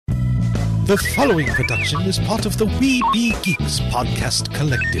The following production is part of the We Be Geeks podcast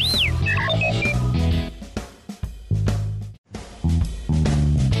collective.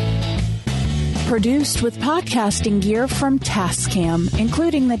 Produced with podcasting gear from Tascam,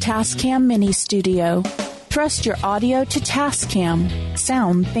 including the Tascam Mini Studio. Trust your audio to Tascam.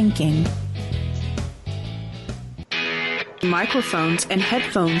 Sound thinking. Microphones and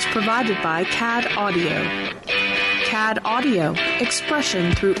headphones provided by CAD Audio. CAD Audio,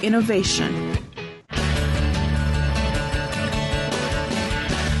 expression through innovation.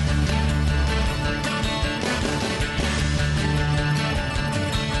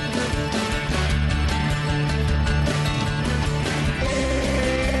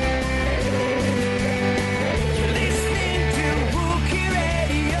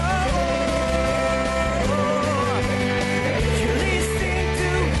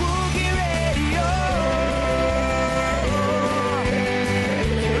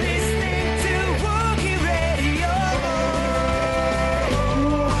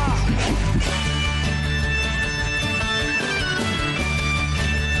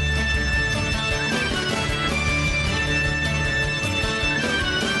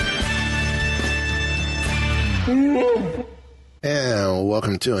 And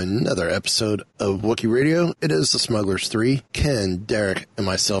welcome to another episode of Wookiee Radio. It is the Smugglers 3, Ken, Derek, and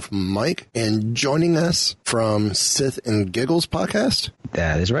myself, Mike. And joining us from Sith and Giggles podcast.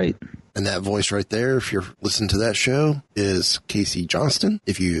 That is right. And that voice right there, if you're listening to that show, is Casey Johnston.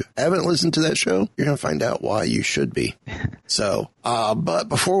 If you haven't listened to that show, you're going to find out why you should be. So, but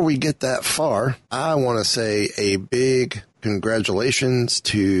before we get that far, I want to say a big congratulations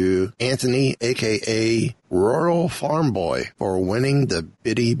to Anthony, a.k.a. Rural Farm Boy, for winning the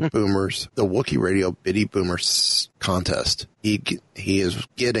Biddy Boomers, the Wookiee Radio Biddy Boomers contest. He is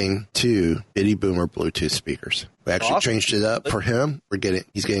getting 2 Biddy Boomer Bluetooth speakers. We actually changed it up for him.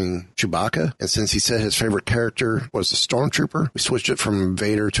 He's getting Chewbacca, and since he said his favorite character was a Stormtrooper, we switched it from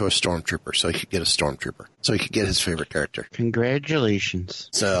Vader to a Stormtrooper, so he could get a Stormtrooper, so he could get his favorite character. Congratulations!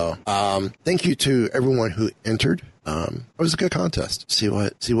 So, thank you to everyone who entered. It was a good contest. See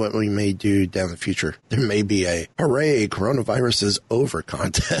what we may do down the future. There may be a hooray, coronavirus is over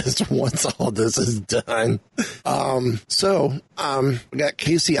contest once all this is done. We got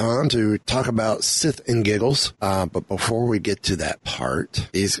Casey on to talk about Sith and Giggles. But before we get to that part,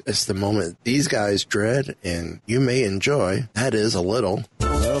 it's the moment these guys dread and you may enjoy. That is a little.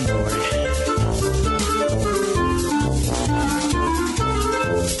 Oh boy.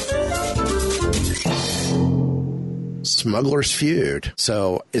 Smuggler's Feud.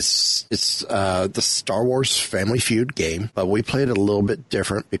 So it's the Star Wars Family Feud game, but we played it a little bit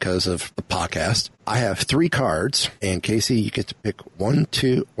different because of the podcast. I have 3 cards, and Casey, you get to pick 1,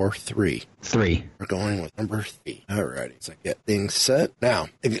 2, or 3. 3. We're going with number 3. Alrighty, so get things set. Now,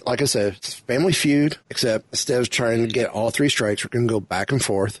 like I said, it's Family Feud, except instead of trying to get all 3 strikes, we're going to go back and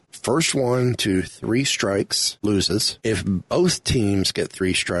forth. First 1 to 3 strikes loses. If both teams get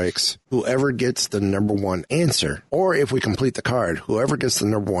 3 strikes, whoever gets the number 1 answer, or if we complete the card, whoever gets the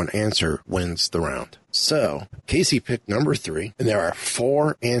number 1 answer wins the round. So, Casey picked number 3, and there are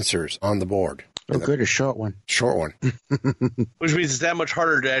 4 answers on the board. Oh, good, a short one. Short one. Which means it's that much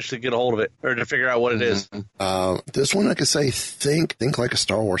harder to actually get a hold of it, or to figure out what it is. This one I could say, think like a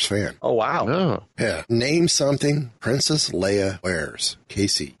Star Wars fan. Oh, wow. Oh. Yeah. Name something Princess Leia wears.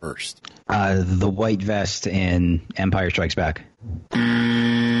 Casey first. The white vest in Empire Strikes Back.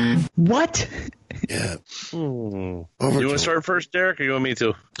 What? Yeah. You want to start first, Derek, or you want me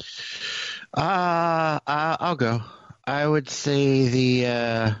to? I'll go. I would say the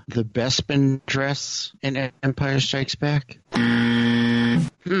Bespin dress in Empire Strikes Back.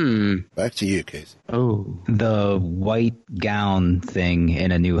 Back to you, Casey. Oh. The white gown thing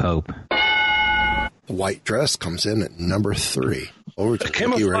in A New Hope. The white dress comes in at number 3. Over to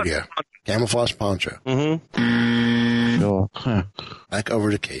Wookiee Radio. Camouflage poncho. Mm-hmm. Sure. Huh. Back over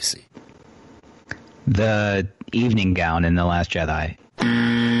to Casey. The evening gown in The Last Jedi.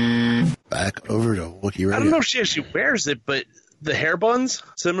 Back over to Wookiee Radio. I don't know if she actually wears it, but the hair buns,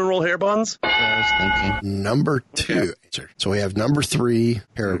 cinnamon roll hair buns. I was thinking. Number 2 answer. So we have number 3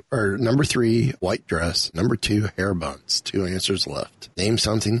 number 3 white dress, number 2 hair buns. 2 answers left. Name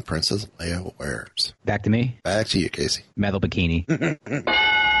something Princess Leia wears. Back to me. Back to you, Casey. Metal bikini.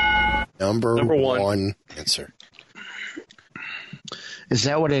 Number 1 answer. Is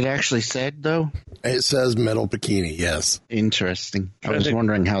that what it actually said, though? It says metal bikini, yes. Interesting. I was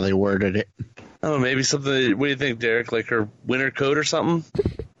wondering how they worded it. Oh, maybe something. What do you think, Derek? Like her winter coat or something?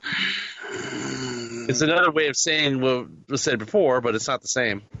 It's another way of saying what was said before, but it's not the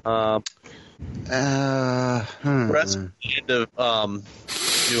same. That's the end of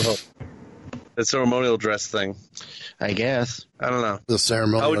New Hope. The ceremonial dress thing. I guess. I don't know. The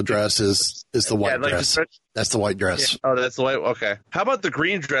ceremonial dress is the white like dress. the That's the white dress. Yeah. Oh, that's the white. Okay. How about the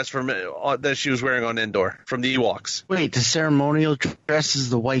green dress from that she was wearing on Endor from the Ewoks? Wait, the ceremonial dress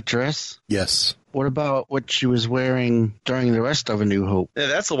is the white dress? Yes. What about what she was wearing during the rest of A New Hope? Yeah,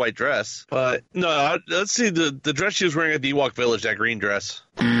 that's the white dress. But no, let's see the dress she was wearing at the Ewok Village. That green dress.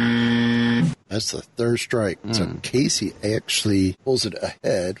 That's the third strike. So Casey actually pulls it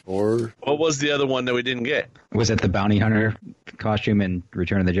ahead for... What was the other one that we didn't get? Was it the bounty hunter costume in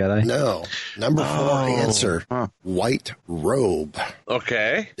Return of the Jedi? No. Number 4 answer. White robe.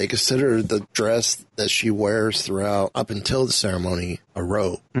 Okay. They consider the dress that she wears throughout up until the ceremony a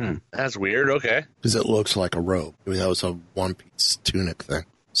robe. That's weird. Okay. Because it looks like a robe. I mean, that was a one-piece tunic thing.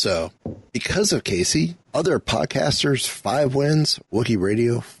 So, because of Casey, other podcasters, 5 wins, Wookiee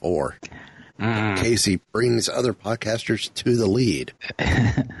Radio, 4. Casey brings other podcasters to the lead.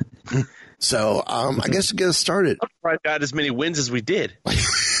 So, I guess to get us started. I'm surprised I got as many wins as we did.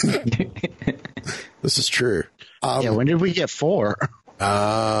 This is true. When did we get 4?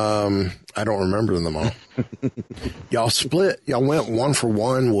 I don't remember them all. Y'all split. Y'all went 1 for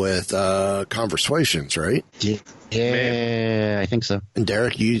 1 with Conversations, right? Yeah, I think so. And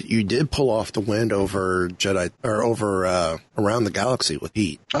Derek, you did pull off the win over Jedi or over Around the Galaxy with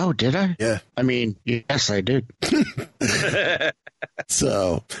Heat. Oh, did I? Yeah. I mean, yes, I did.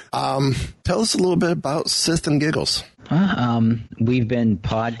 So, tell us a little bit about Sith and Giggles. We've been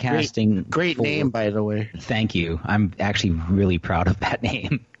podcasting. Great name, by the way. Thank you. I'm actually really proud of that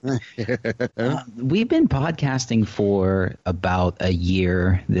name. We've been podcasting for about a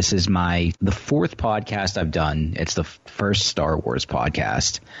year. This is the 4th podcast I've done. It's the first Star Wars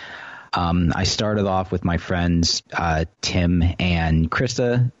podcast. I started off with my friends Tim and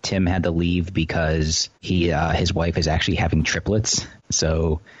Krista. Tim had to leave because his wife is actually having triplets,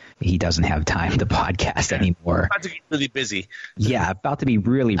 so he doesn't have time to podcast anymore. About to get really busy. Yeah, about to be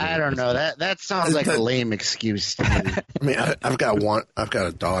really I don't know. That sounds like a lame excuse to me. I mean, I've got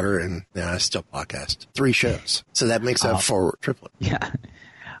a daughter, and I still podcast 3 shows, so that makes up for triplet. Yeah.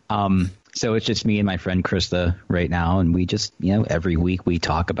 So it's just me and my friend Krista right now, and we just, every week we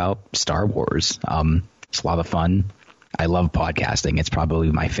talk about Star Wars. It's a lot of fun. I love podcasting. It's probably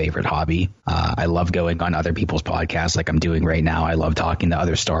my favorite hobby. I love going on other people's podcasts like I'm doing right now. I love talking to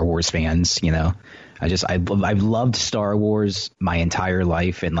other Star Wars fans, I've loved Star Wars my entire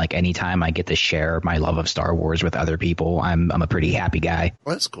life, and like anytime I get to share my love of Star Wars with other people, I'm a pretty happy guy.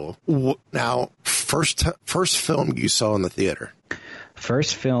 Well, that's cool. Now, first film you saw in the theater?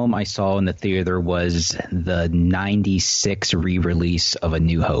 First film I saw in the theater was the 96 re-release of A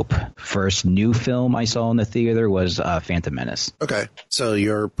New Hope. First new film I saw in the theater was Phantom Menace. Okay. So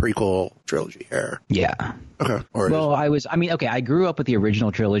your prequel trilogy era. Yeah. Okay. I grew up with the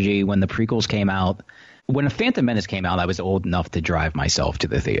original trilogy. When the prequels came out, when Phantom Menace came out, I was old enough to drive myself to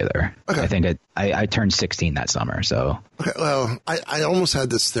the theater. Okay. I think I turned 16 that summer, so. Okay, well, I almost had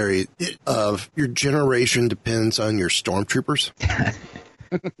this theory of your generation depends on your stormtroopers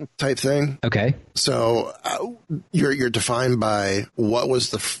type thing. Okay. So you're defined by what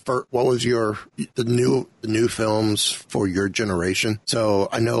was the new films for your generation. So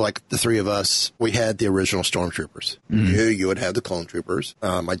I know, like the 3 of us, we had the original stormtroopers. You would have the clone troopers.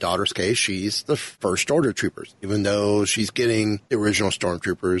 My daughter's case, she's the First Order troopers, even though she's getting the original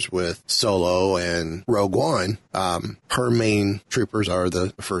stormtroopers with Solo and Rogue One. Her main troopers are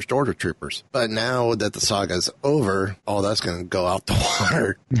the First Order troopers. But now that the saga's over, all that's going to go out the water.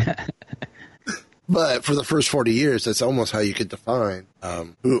 But for the first 40 years, that's almost how you could define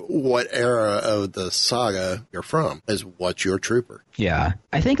what era of the saga you're from, is what's your trooper. Yeah.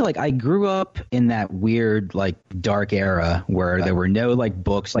 I think I grew up in that weird dark era where there were no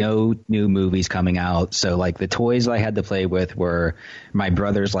books, no new movies coming out. So the toys I had to play with were my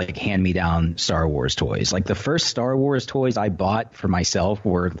brother's hand-me-down Star Wars toys. The first Star Wars toys I bought for myself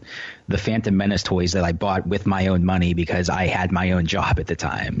were the Phantom Menace toys that I bought with my own money because I had my own job at the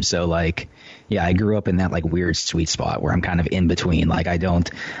time. So yeah, I grew up in that weird sweet spot where I'm kind of in between. I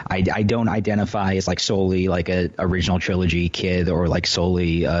don't identify as solely a original trilogy kid or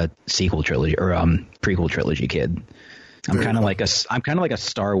solely a sequel trilogy or prequel trilogy kid. I'm kind of like a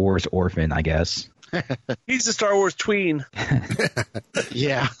Star Wars orphan, I guess. He's a Star Wars tween.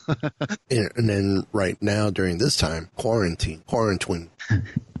 Yeah. And then right now during this time, quarantine.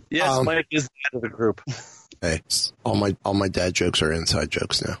 Yes, Mike is the head of the group. Hey, all my dad jokes are inside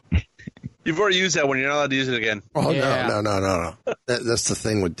jokes now. You've already used that one. You're not allowed to use it again. Oh, yeah. No. That's the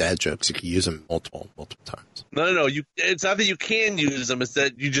thing with dad jokes. You can use them multiple times. No. It's not that you can use them. It's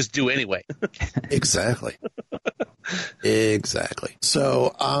that you just do anyway. Exactly. Exactly.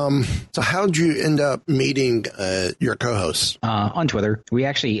 So, so how'd you end up meeting your co-hosts? On Twitter. We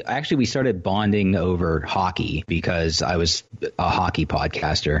started bonding over hockey because I was a hockey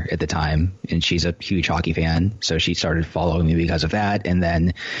podcaster at the time, and she's a huge hockey fan, so she started following me because of that. And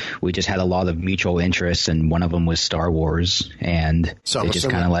then we just had a lot of mutual interests, and one of them was Star Wars, and So it just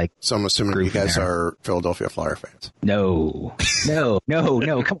kind of like. So I'm assuming you guys are Philadelphia Flyer fans. No.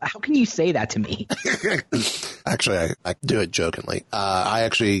 Come, how can you say that to me? Actually, I do it jokingly. I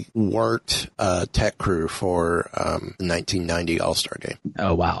actually worked tech crew for the 1990 All-Star game.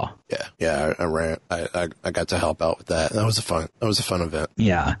 Oh wow. Yeah. I ran. I got to help out with that. That was a fun event.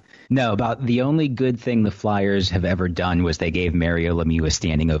 Yeah. No, about the only good thing the Flyers have ever done was they gave Mario Lemieux a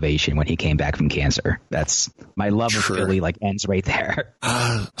standing ovation when he came back from cancer. That's my love of Philly ends right there.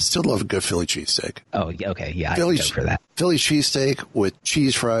 I still love a good Philly cheesesteak. Oh, yeah, okay. Yeah, Philly, I can go for that. Philly cheesesteak with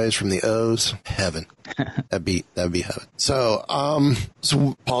cheese fries from the O's. Heaven. That'd be heaven. So,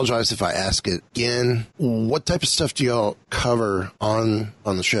 apologize if I ask it again. What type of stuff do y'all cover on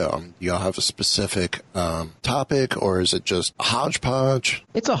the show? Do y'all have a specific topic, or is it just a hodgepodge?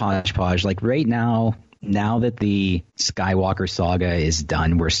 It's a hodgepodge. Like right now that the Skywalker saga is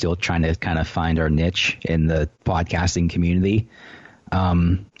done, we're still trying to kind of find our niche in the podcasting community.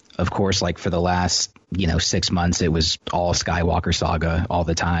 Of course, like for the last 6 months, it was all Skywalker saga all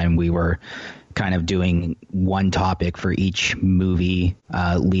the time. We were kind of doing one topic for each movie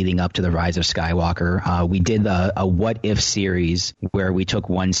leading up to the Rise of Skywalker. We did a what if series where we took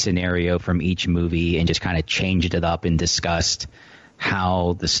one scenario from each movie and just kind of changed it up and discussed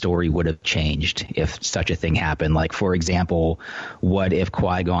how the story would have changed if such a thing happened. Like, for example, what if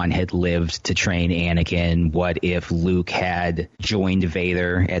Qui-Gon had lived to train Anakin? What if Luke had joined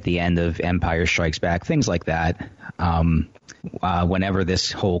Vader at the end of Empire Strikes Back? Things like that. Whenever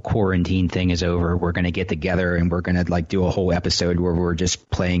this whole quarantine thing is over, we're going to get together and we're going to like do a whole episode where we're just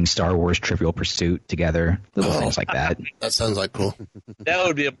playing Star Wars Trivial Pursuit together. Little things like that. That sounds like cool. That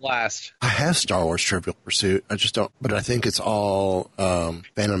would be a blast. I have Star Wars Trivial Pursuit. I just don't, but I think it's all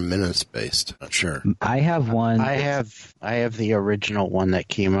Phantom Menace based. Not sure. I have one. I have the original one that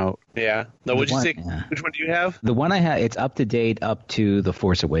came out. Yeah. No, would you say? Yeah. Which one do you have? The one I have, it's up to date up to The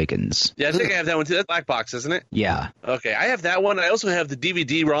Force Awakens. Yeah, I think I have that one too. That's Black Box, isn't it? Yeah. Okay, I have that one. I also have the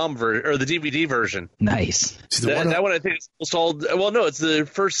DVD-ROM or the DVD version. Nice. See, That one I think is installed. Well, no, it's the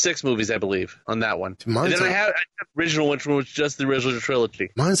first 6 movies, I believe, on that one. And then I have the original one, which was just the original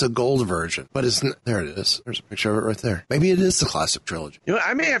trilogy. Mine's a gold version, but there it is. There's a picture of it right there. Maybe it is the classic trilogy. You know,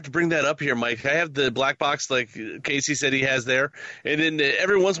 I may have to bring that up here, Mike. I have the Black Box, like Casey said he has there, and then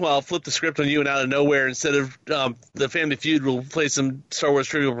every once in a while I'll flip the script on you, and out of nowhere, instead of the Family Feud, we'll play some Star Wars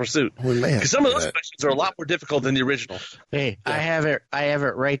Trivial Pursuit. Because some of those questions are a lot more difficult than the original. Hey, I have it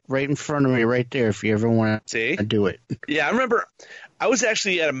right in front of me, right there. If you ever want to do it. Yeah, I remember. I was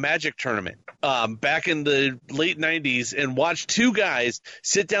actually at a Magic tournament back in the late 90s and watched 2 guys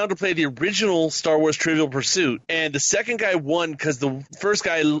sit down to play the original Star Wars Trivial Pursuit. And the second guy won because the first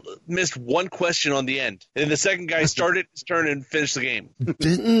guy missed one question on the end. And the second guy started his turn and finished the game.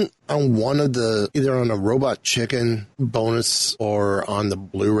 Didn't on one of the, either on a Robot Chicken bonus or on the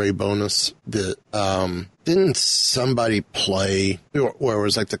Blu-ray bonus, didn't somebody play, where it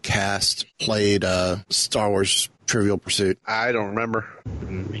was like the cast played Star Wars Trivial Pursuit? I don't remember.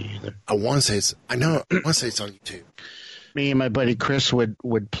 Me either. I want to say it's on YouTube. Me and my buddy Chris would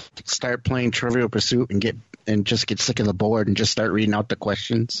start playing Trivial Pursuit and just get sick of the board and just start reading out the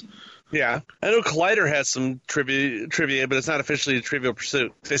questions. Yeah. I know Collider has some trivia, but it's not officially a Trivial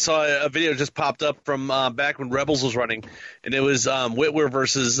Pursuit. They saw a video just popped up from back when Rebels was running, and it was Whitwer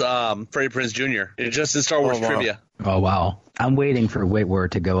versus Freddie Prinze Jr. It's just in Star Wars trivia. Oh, wow. I'm waiting for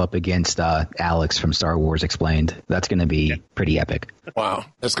Whitwer to go up against Alex from Star Wars Explained. That's going to be pretty epic. Wow.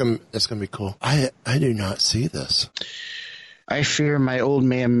 That's gonna be cool. I do not see this. I fear my old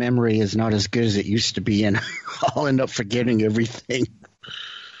man memory is not as good as it used to be, and I'll end up forgetting everything.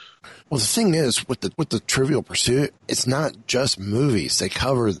 Well, the thing is, with the Trivial Pursuit, it's not just movies. They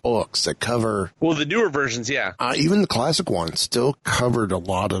cover books. They cover... Well, the newer versions, yeah. Even the classic ones still covered a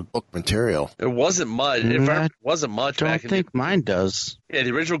lot of book material. It wasn't much. It wasn't much. I don't think mine does. Yeah,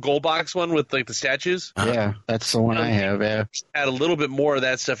 the original Gold Box one with like the statues. Yeah, that's the one I have. Yeah, had a little bit more of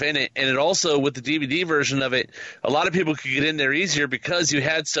that stuff in it, and it also with the DVD version of it, a lot of people could get in there easier because you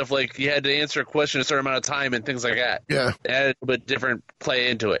had stuff like you had to answer a question a certain amount of time and things like that. Yeah, it added a bit different play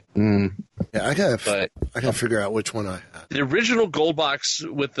into it. Yeah, I gotta figure out which one I have. The original gold box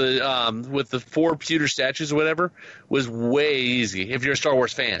with the 4 pewter statues or whatever was way easy if you're a Star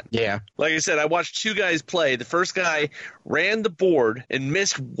Wars fan. Yeah. Like I said, I watched 2 guys play. The first guy ran the board and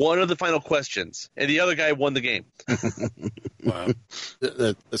missed one of the final questions, and the other guy won the game. Wow,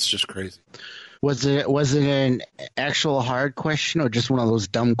 that's just crazy. Was it an actual hard question or just one of those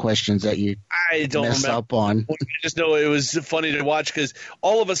dumb questions that you I don't mess remember. up on? I just know it was funny to watch because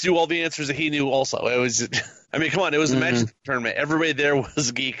all of us knew all the answers that he knew also. It was, I mean, come on, it was a Magic tournament. Everybody there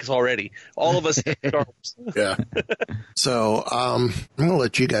was geeks already. All of us Star Wars. Yeah. So I'm going to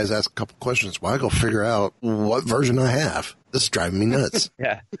let you guys ask a couple questions while I go figure out what version I have. This is driving me nuts.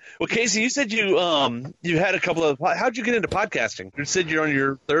 Yeah. Well, Casey, you said you had a couple of. How'd you get into podcasting? You said you're on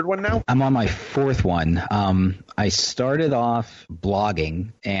your 3rd one now. I'm on my 4th one. I started off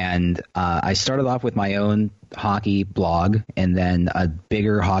blogging, and I started off with my own hockey blog, and then a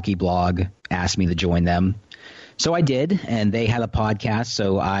bigger hockey blog asked me to join them. So I did, and they had a podcast,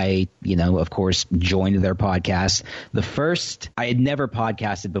 so I, of course, joined their podcast. I had never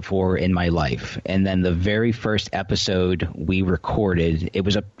podcasted before in my life, and then the very first episode we recorded, it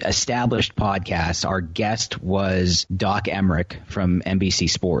was an established podcast. Our guest was Doc Emmerich from NBC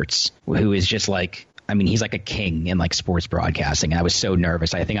Sports, who is just like, he's like a king in like sports broadcasting. And I was so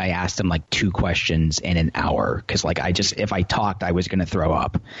nervous. I think I asked him like 2 questions in an hour because if I talked, I was going to throw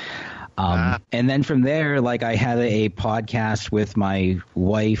up. And then from there, like I had a podcast with my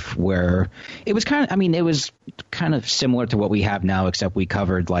wife where it was kind of similar to what we have now, except we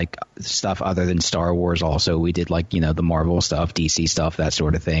covered like stuff other than Star Wars. Also, we did like, the Marvel stuff, DC stuff, that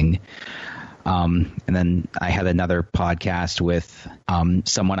sort of thing. And then I had another podcast with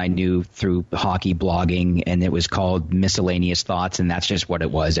someone I knew through hockey blogging, and it was called Miscellaneous Thoughts. And that's just what it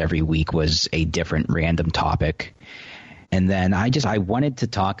was. Every week was a different random topic. And then I wanted to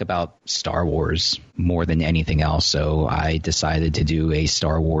talk about Star Wars more than anything else, so I decided to do a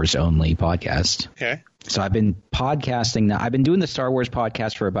Star Wars only podcast. Okay. So I've been podcasting now. I've been doing the Star Wars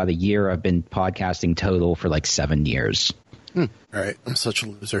podcast for about a year. I've been podcasting total for like 7 years. All right, I'm such a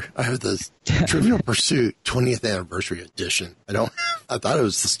loser. I have the Trivial Pursuit 20th Anniversary Edition. I thought it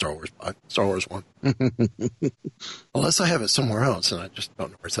was the Star Wars one. Unless I have it somewhere else, and I just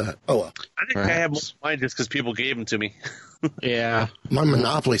don't know where it's at. Oh, well. I think I have mine just because people gave them to me. Yeah. My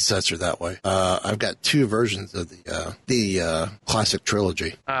Monopoly sets are that way. I've got 2 versions of the classic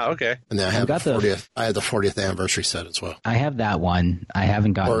trilogy. Okay. And then I have the 40th anniversary set as well. I have that one. I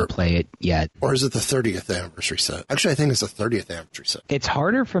haven't gotten to play it yet. Or is it the 30th anniversary set? Actually, I think it's the 30th anniversary set. It's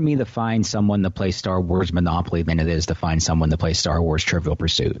harder for me to find someone to play Star Wars Monopoly than it is to find someone to play Star Wars Trivial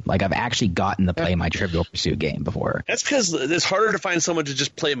Pursuit. Like, I've actually gotten to play my Trivial Pursuit game before. That's because it's harder to find someone to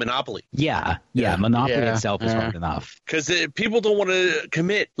just play Monopoly. Yeah. Monopoly itself is hard enough. Because people don't want to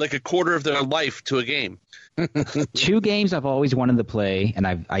commit like a quarter of their life to a game. 2 games I've always wanted to play, and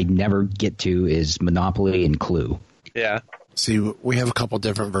I never get to, is Monopoly and Clue. Yeah. See, we have a couple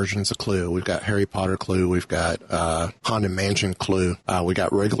different versions of Clue. We've got Harry Potter Clue. We've got Haunted Mansion Clue. We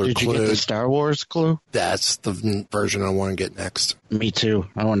got regular Did Clue. you get the Star Wars Clue? That's the version I want to get next. Me too.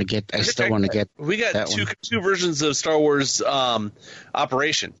 I still want to get. We got that two versions of Star Wars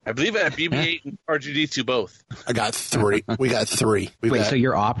Operation. I believe I have BB-8 and R2-D2 both. I got 3. We got 3. So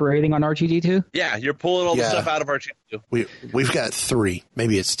you're operating on R2-D2? Yeah, you're pulling all the stuff out of R2-D2. We've got 3.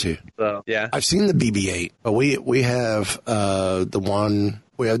 Maybe it's 2. So yeah, I've seen the BB-8, but we have the one.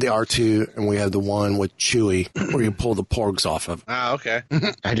 We have the R2, and we have the one with Chewie, where you pull the porgs off of. Ah, okay.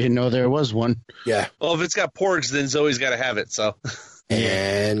 I didn't know there was one. Yeah. Well, if it's got porgs, then Zoe's got to have it. So.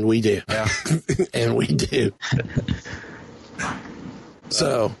 And we do. Yeah. And we do.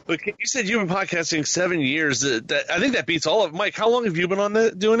 So, but you said you've been podcasting 7 years. I think that beats all of Mike. How long have you been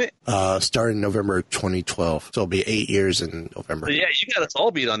on doing it? Started in November 2012, so it'll be 8 years in November. But yeah, you got us all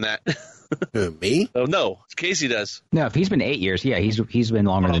beat on that. Who, me? Oh no, Casey does. No, if he's been 8 years, yeah, he's been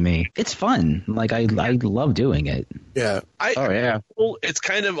longer than me. It's fun. Like I love doing it. Yeah. It's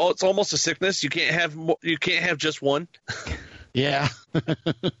it's almost a sickness. You can't have just one. Yeah.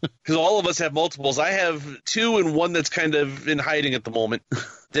 Because all of us have multiples. I have 2 and 1 that's kind of in hiding at the moment.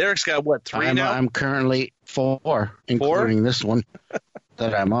 Derek's got, 3 now? I'm currently 4, including this one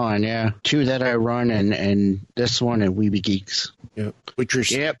that I'm on, yeah. 2 that I run and this one and Weeby Geeks. Yeah. But you're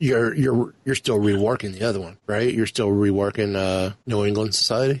Yep. you're still reworking the other one, right? You're still reworking New England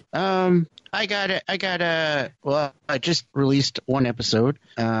Society. I just released one episode,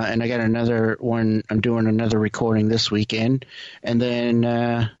 and I got another one. I'm doing another recording this weekend, and then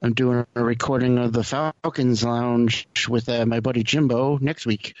I'm doing a recording of the Falcons Lounge with my buddy Jimbo next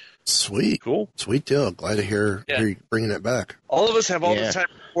week. Sweet, Cool. sweet deal. Glad to hear you bringing it back. All of us have all this time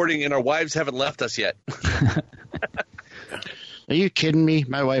recording, and our wives haven't left us yet. Are you kidding me?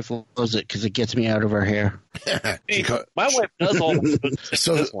 My wife loves it because it gets me out of her hair. My wife does all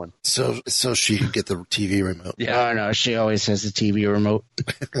this one. So she can get the TV remote. Yeah. Oh, no, she always has the TV remote.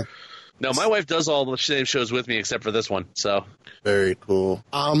 No, my wife does all the same shows with me except for this one. So Very cool.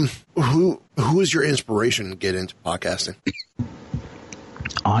 Who is your inspiration to get into podcasting?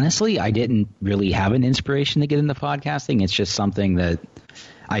 Honestly, I didn't really have an inspiration to get into podcasting. It's just something that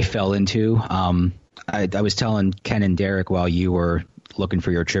I fell into. I was telling Ken and Derek while you were looking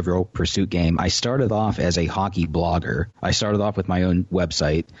for your Trivial Pursuit game, I started off as a hockey blogger. I started off with my own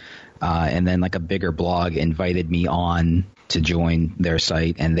website, and then like a bigger blog invited me on to join their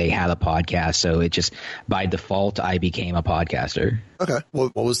site, and they had a podcast. So it just, by default, I became a podcaster. Okay.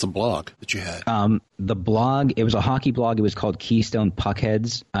 What was the blog that you had? The blog, it was a hockey blog. It was called Keystone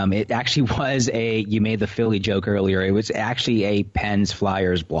Puckheads. It actually was you made the Philly joke earlier. It was actually a Pens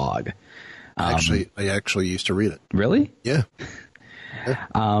Flyers blog. I actually used to read it. Really? Yeah.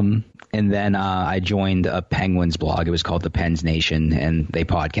 And then I joined a Penguins blog. It was called the Pens Nation, and they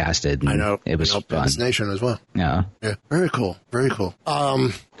podcasted. And I know. It was fun. Pens Nation as well. Yeah. Yeah. Very cool. Very cool.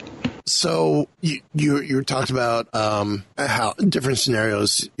 So you talked about how different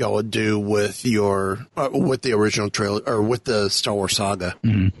scenarios y'all would do with your with the original trailer or with the Star Wars saga.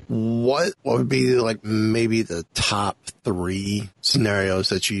 Mm-hmm. What would be like maybe the top 3 scenarios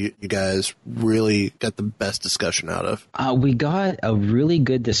that you guys really got the best discussion out of? We got a really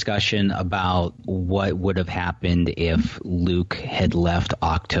good discussion about what would have happened if Luke had left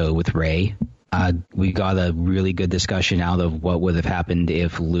Octo with Rey. We got a really good discussion out of what would have happened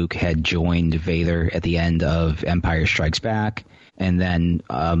if Luke had joined Vader at the end of Empire Strikes Back, and then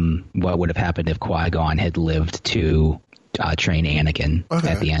what would have happened if Qui-Gon had lived to train Anakin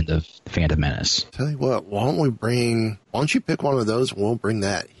at the end of Phantom Menace. Tell you what, why don't you pick one of those and we'll bring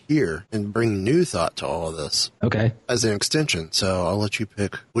that here and bring new thought to all of this. Okay. As an extension. So I'll let you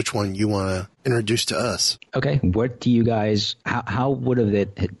pick which one you want to introduce to us. Okay. What do you guys, how would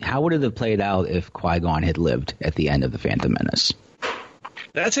it have played out if Qui-Gon had lived at the end of the Phantom Menace?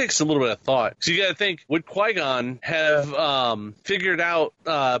 that takes a little bit of thought. So you got to think, would Qui-Gon have figured out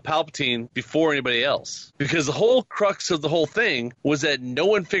Palpatine before anybody else? Because the whole crux of the whole thing was that no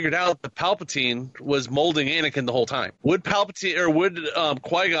one figured out that Palpatine was molding Anakin the whole time. Would Palpatine or would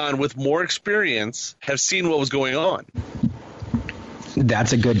Qui-Gon with more experience have seen what was going on?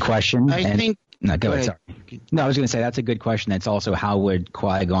 That's a good question. I think. No, go ahead. Sorry. No, I was going to say that's a good question. It's also how would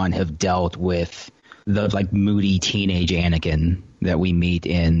Qui-Gon have dealt with the moody teenage Anakin that we meet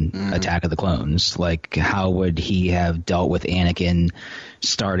in Attack of the Clones? Like, how would he have dealt with Anakin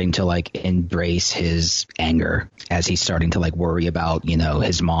starting to embrace his anger as he's starting to worry about,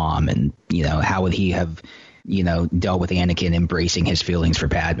 his mom, and, how would he have, dealt with Anakin embracing his feelings for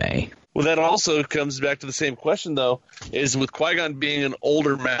Padme? Well, that also comes back to the same question, though, is with Qui-Gon being an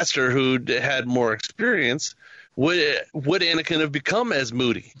older master who had more experience, would Anakin have become as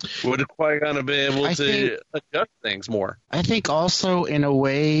moody? Would Qui-Gon have been able to adjust things more? I think also, in a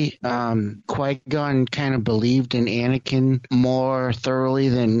way, Qui-Gon kind of believed in Anakin more thoroughly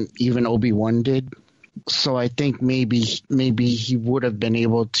than even Obi-Wan did. So I think maybe he would have been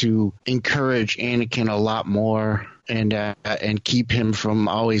able to encourage Anakin a lot more and keep him from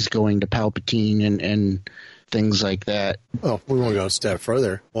always going to Palpatine and things like that. Well, we want to go a step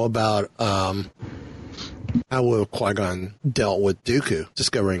further. What about how would Qui-Gon dealt with Dooku,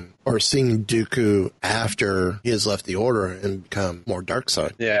 discovering or seeing Dooku after he has left the Order and become more dark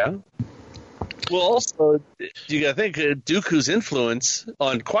side? Yeah. Well, also, you got to think Dooku's influence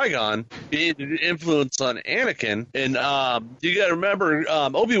on Qui-Gon being an influence on Anakin. And you got to remember,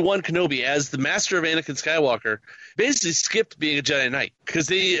 Obi-Wan Kenobi, as the master of Anakin Skywalker, basically skipped being a Jedi Knight. Because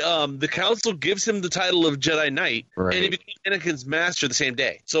the Council gives him the title of Jedi Knight, right, and he became Anakin's master the same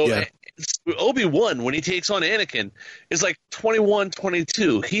day. So yeah. Obi-Wan, when he takes on Anakin, is 21,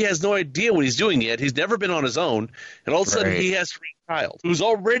 22. He has no idea what he's doing yet. He's never been on his own. And all of a sudden, he has a child who's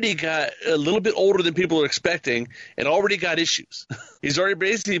already got a little bit older than people are expecting and already got issues. He's already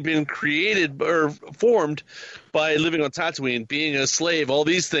basically been created or formed by living on Tatooine, being a slave, all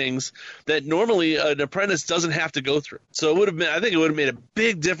these things that normally an apprentice doesn't have to go through. So I think it would have made a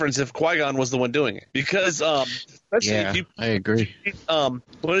big difference if Qui-Gon was the one doing it. Because Especially Yeah, if you, I agree.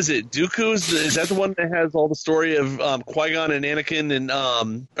 what is it? Dooku's? Is that the one that has all the story of Qui-Gon and Anakin and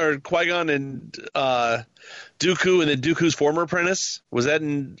or Qui-Gon and Dooku and then Dooku's former apprentice? Was that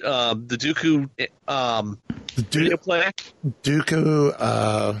in the Dooku video play?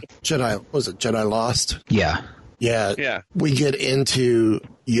 Dooku, Jedi, was it Jedi Lost? Yeah. Yeah. We get into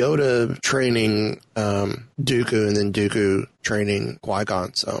Yoda training Dooku and then Dooku training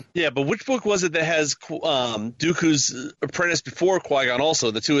Qui-Gon. So Yeah, but which book was it that has Dooku's apprentice before Qui-Gon also?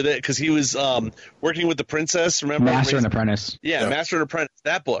 The two of that, because he was working with the princess, remember? Master and Apprentice. Yeah, Master and Apprentice,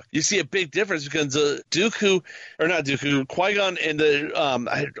 that book. You see a big difference because Qui-Gon and the, off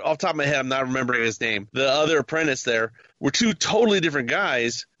the top of my head, I'm not remembering his name, the other apprentice there, were two totally different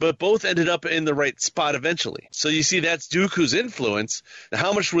guys, but both ended up in the right spot eventually. So you see that's Dooku's influence. Now,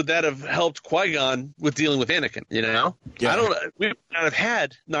 how much would that have helped Qui-Gon with dealing with Anakin, you know? Yeah. We would not have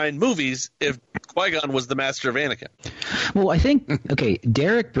had 9 movies if Qui-Gon was the master of Anakin. Well, I think, okay,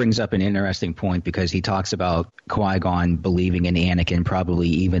 Derek brings up an interesting point because he talks about Qui-Gon believing in Anakin probably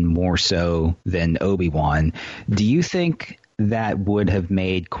even more so than Obi-Wan. Do you think that would have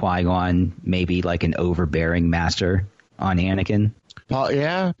made Qui-Gon maybe like an overbearing master on Anakin?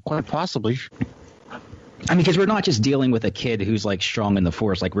 Yeah, quite possibly. I mean, because we're not just dealing with a kid who's like strong in the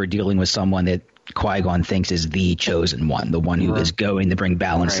Force, like we're dealing with someone that Qui-Gon thinks is the chosen one, the one who is going to bring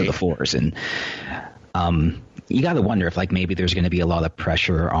balance to the Force. And you got to wonder if like maybe there's going to be a lot of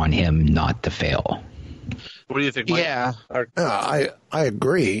pressure on him not to fail. What do you think, Mike? Yeah. I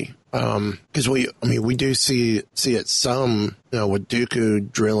agree. Because we do see it some, with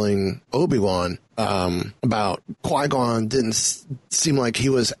Dooku drilling Obi-Wan, about Qui-Gon didn't seem like he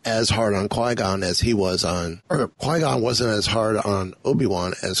was as hard on Qui-Gon as he was on, or Qui-Gon wasn't as hard on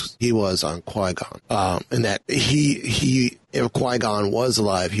Obi-Wan as he was on Qui-Gon. And that he if Qui-Gon was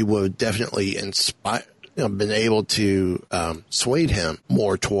alive, he would definitely inspire, been able to sway him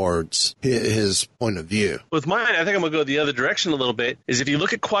more towards his point of view. With mine, I think I'm going to go the other direction a little bit, is if you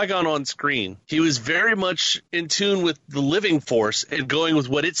look at Qui-Gon on screen, he was very much in tune with the living Force and going with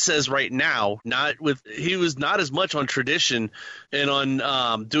what it says right now. He was not as much on tradition and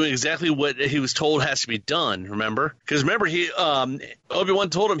on doing exactly what he was told has to be done, remember? Because remember,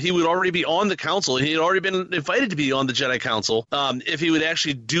 Obi-Wan told him he would already be on the council, and he had already been invited to be on the Jedi Council if he would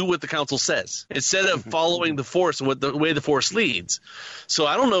actually do what the council says, instead of following the Force and the way the Force leads. So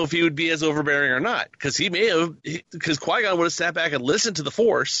I don't know if he would be as overbearing or not, because because Qui-Gon would have sat back and listened to the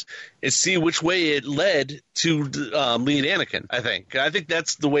Force and see which way it led to lead Anakin. I think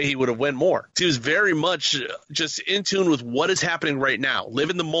that's the way he would have went more. He was very much just in tune with what is happening right now. Live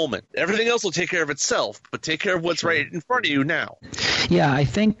in the moment. Everything else will take care of itself, but take care of what's right in front of you now. Yeah, I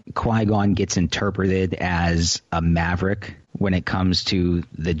think Qui-Gon gets interpreted as a maverick when it comes to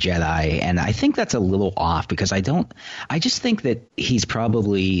the Jedi, and I think that's a little off because I just think that he's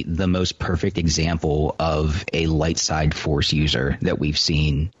probably the most perfect example of a light side Force user that we've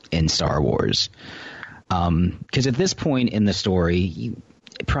seen in Star Wars. Because at this point in the story,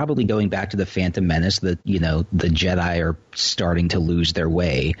 probably going back to the Phantom Menace, the Jedi are starting to lose their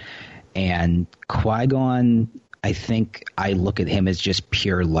way, and Qui-Gon, I think I look at him as just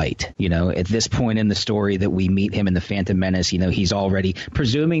pure light. At this point in the story that we meet him in the Phantom Menace, he's already,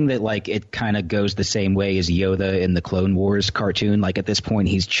 presuming that like it kind of goes the same way as Yoda in the Clone Wars cartoon. Like at this point,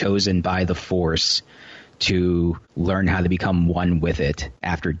 he's chosen by the Force to learn how to become one with it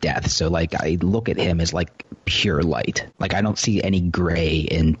after death. So like I look at him as like pure light. Like I don't see any gray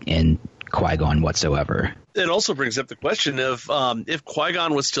in Qui-Gon whatsoever. It also brings up the question of if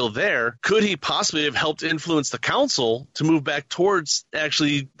Qui-Gon was still there, could he possibly have helped influence the Council to move back towards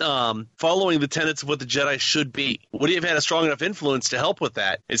actually following the tenets of what the Jedi should be? Would he have had a strong enough influence to help with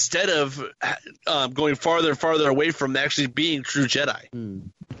that instead of going farther and farther away from actually being true Jedi?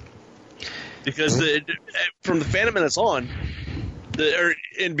 Because from the Phantom Menace on,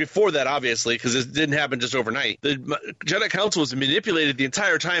 and before that, obviously, because it didn't happen just overnight, the Jedi Council was manipulated the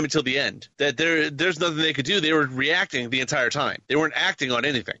entire time until the end. That there's nothing they could do. They were reacting the entire time. They weren't acting on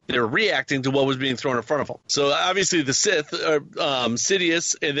anything. They were reacting to what was being thrown in front of them. So obviously the Sith,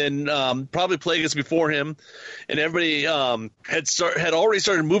 Sidious, and then probably Plagueis before him, and everybody had already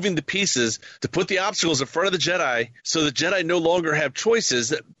started moving the pieces to put the obstacles in front of the Jedi, so the Jedi no longer have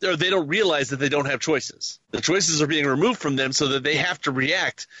choices, or they don't realize that they don't have choices. The choices are being removed from them so that they have to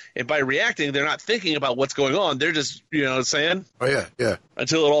react. And by reacting, they're not thinking about what's going on. They're just, saying? Oh, yeah.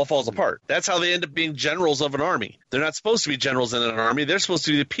 Until it all falls apart. That's how they end up being generals of an army. They're not supposed to be generals in an army. They're supposed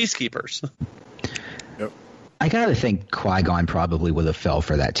to be the peacekeepers. Yep. I got to think Qui-Gon probably would have fell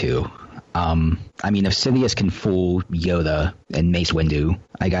for that, too. If Sidious can fool Yoda and Mace Windu,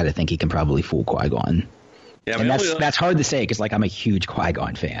 I got to think he can probably fool Qui-Gon. Yeah, and that's hard to say because like I'm a huge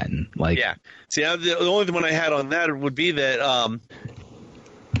Qui-Gon fan. Like, yeah. See, the only one I had on that would be that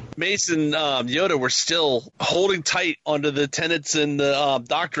Mace and Yoda were still holding tight onto the tenets and the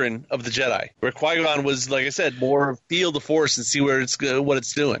doctrine of the Jedi, where Qui-Gon was, like I said, more feel the Force and see where what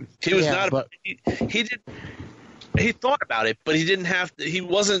it's doing. He was he thought about it, but he didn't have to, he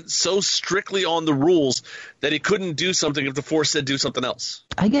wasn't so strictly on the rules that he couldn't do something if the Force said do something else.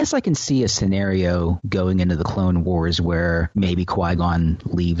 I guess I can see a scenario going into the Clone Wars where maybe Qui-Gon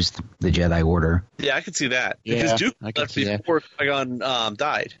leaves the Jedi Order. Yeah, I could see that. Yeah, because Dooku left before Qui-Gon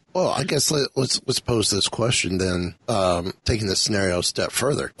died. Well, I guess let's pose this question then, taking the scenario a step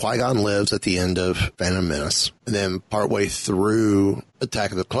further. Qui-Gon lives at the end of Phantom Menace, and then partway through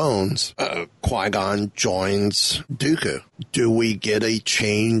Attack of the Clones, Qui-Gon joins Dooku. Do we get a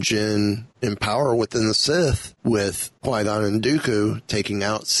change in power within the Sith with Qui-Gon and Dooku taking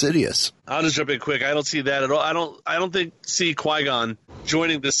out Sidious? I'll just jump in quick. I don't see that at all. I don't see Qui-Gon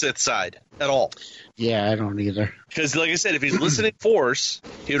joining the Sith side at all. Yeah, I don't either. Because, like I said, if he's listening Force,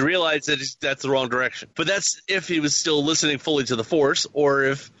 he would realize that that's the wrong direction. But that's if he was still listening fully to the Force, or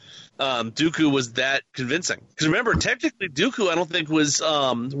if Dooku was that convincing. Because remember, technically, Dooku, I don't think, was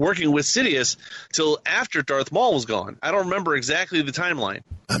working with Sidious till after Darth Maul was gone. I don't remember exactly the timeline.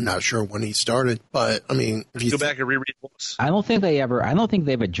 I'm not sure when he started, but I mean, if you go back and reread books. I don't think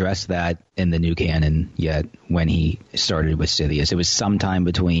they've addressed that in the new canon yet. When he started with Sidious, it was sometime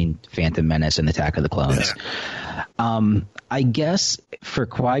between Phantom Menace and Attack of the Clones. Yeah. I guess for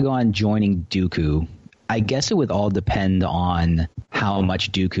Qui-Gon joining Dooku, I guess it would all depend on how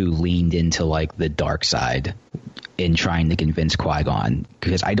much Dooku leaned into like the dark side in trying to convince Qui-Gon,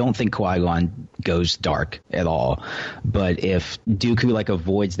 because I don't think Qui-Gon goes dark at all. But if Dooku like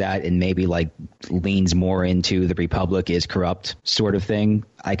avoids that and maybe like leans more into the Republic is corrupt sort of thing,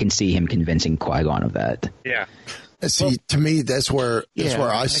 I can see him convincing Qui-Gon of that. Yeah. See, to me, that's where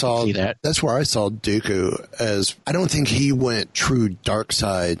I saw Dooku as. I don't think he went true dark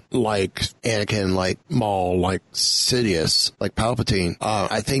side like Anakin, like Maul, like Sidious, like Palpatine.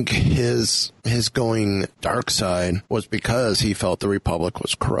 I think his going dark side was because he felt the Republic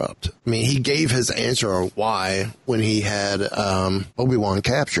was corrupt. I mean, he gave his answer on why when he had Obi-Wan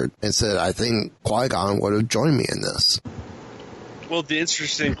captured and said, "I think Qui-Gon would have joined me in this." Well, the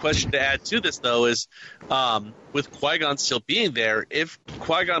interesting question to add to this, though, is with Qui-Gon still being there, if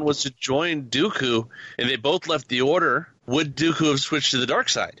Qui-Gon was to join Dooku and they both left the Order, would Dooku have switched to the dark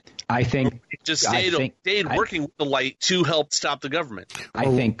side? I think just stayed working with the light to help stop the government. I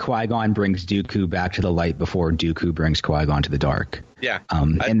think Qui-Gon brings Dooku back to the light before Dooku brings Qui-Gon to the dark. Yeah.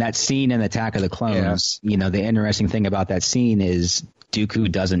 And that scene in Attack of the Clones, you know, the interesting thing about that scene is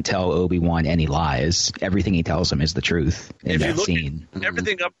Dooku doesn't tell Obi-Wan any lies. Everything he tells him is the truth in that scene.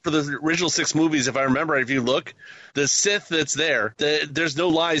 Everything up for the original 6 movies, if I remember, if you look, the Sith that's there, there's no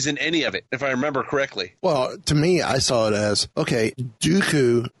lies in any of it, if I remember correctly. Well, to me, I saw it as, okay,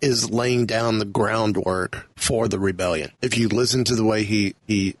 Dooku is laying down the groundwork for the rebellion. If you listen to the way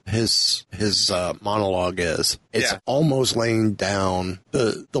his monologue is, it's almost laying down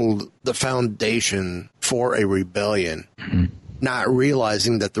the foundation for a rebellion. Mm-hmm. Not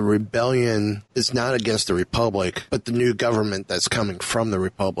realizing that the rebellion is not against the Republic, but the new government that's coming from the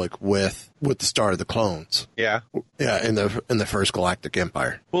Republic with the start of the clones. Yeah. Yeah, in the first Galactic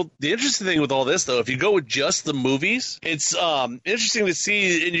Empire. Well, the interesting thing with all this, though, if you go with just the movies, it's interesting to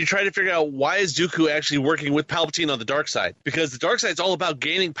see, and you try to figure out why is Dooku actually working with Palpatine on the dark side? Because the dark side's all about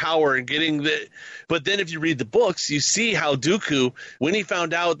gaining power and getting the... But then if you read the books, you see how Dooku, when he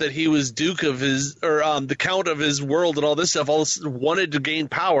found out that he was Duke of his, or the Count of his world and all this stuff, wanted to gain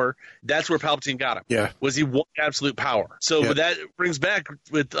power, that's where Palpatine got him. Yeah. Was he wanted absolute power. So that brings back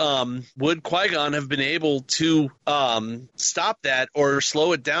with... would Qui-Gon have been able to stop that or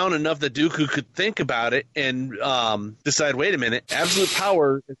slow it down enough that Dooku could think about it and decide, wait a minute, absolute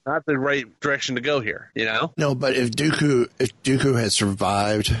power is not the right direction to go here, you know? No, but if Dooku had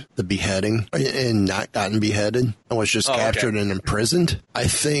survived the beheading and not gotten beheaded and was just captured and imprisoned, I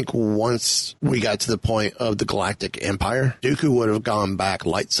think once we got to the point of the Galactic Empire, Dooku would have gone back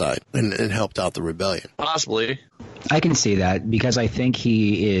light side and helped out the rebellion. Possibly. I can see that because I think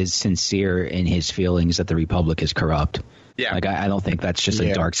he is sincere in his feelings that the Republic is corrupt. Yeah. Like, I don't think that's just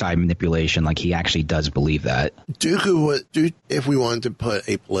a dark side manipulation. Like, he actually does believe that. Dooku, if we wanted to put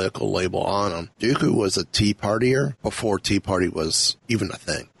a political label on him, Dooku was a Tea Partier before Tea Party was even a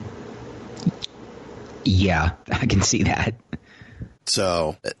thing. Yeah, I can see that.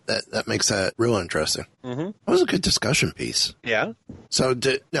 So that makes that real interesting. Mm-hmm. That was a good discussion piece. Yeah. So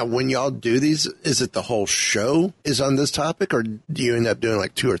now when y'all do these, is it the whole show is on this topic, or do you end up doing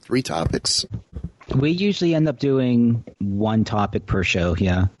like 2 or 3 topics? We usually end up doing one topic per show.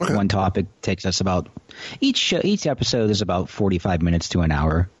 Yeah, Okay. One topic takes us about each episode is about 45 minutes to an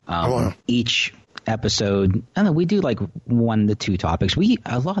hour. wow. Each episode, I don't know, we do like 1 to 2 topics.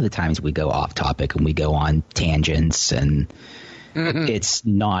 A lot of the times we go off topic and we go on tangents, and it's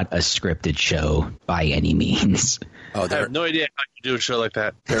not a scripted show by any means. Oh, I there. have no idea how you do a show like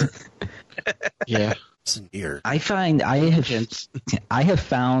that. Yeah. Listen here. I have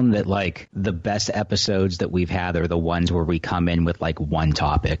found that like the best episodes that we've had are the ones where we come in with like one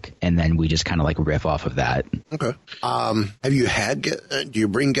topic and then we just kind of like riff off of that. Okay. Have you had? Do you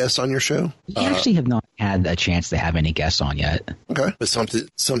bring guests on your show? We actually have not had a chance to have any guests on yet. Okay. But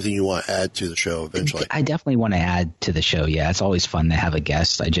something you want to add to the show eventually. I definitely want to add to the show. Yeah, it's always fun to have a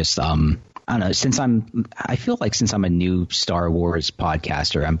guest. I just I don't know. I feel like since I'm a new Star Wars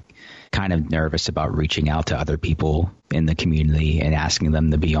podcaster, I'm kind of nervous about reaching out to other people in the community and asking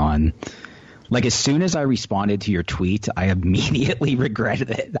them to be on. Like, as soon as I responded to your tweet, I immediately regretted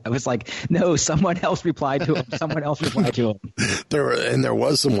it. I was like, no, someone else replied to him. Someone else replied to him. There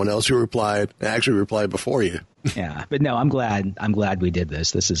was someone else who actually replied before you. Yeah, but no, I'm glad we did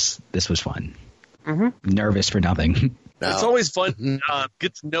this. This was fun. Nervous for nothing. Now, It's always fun to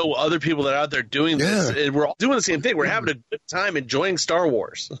get to know other people that are out there doing this. Yeah. And we're all doing the same thing. We're having a good time enjoying Star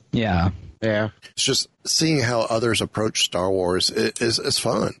Wars. Yeah. Yeah. it's just seeing how others approach Star Wars is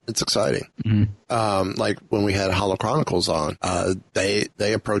fun. It's exciting. Like when we had Holo Chronicles on,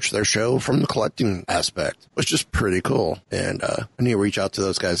 they approached their show from the collecting aspect, which is pretty cool. And I need to reach out to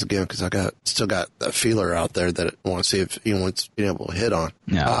those guys again because I still got that feeler out there that I want to see if anyone's been able to hit on.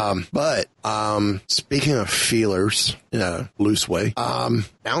 Yeah. But speaking of feelers in a loose way,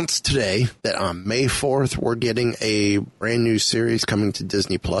 announced today that on May 4th we're getting a brand new series coming to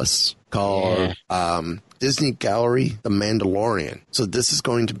Disney Plus called Disney Gallery: The Mandalorian. So this is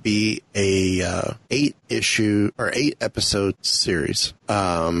going to be a 8 episode series.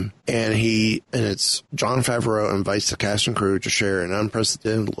 And it's Jon Favreau invites the cast and crew to share an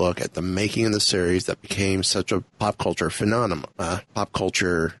unprecedented look at the making of the series that became such a pop culture phenomenon, pop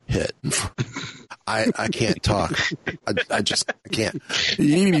culture hit. I can't talk. I can't.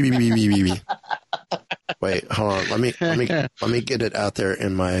 Wait, hold on. Let me get it out there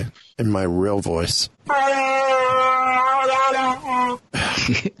in my real voice.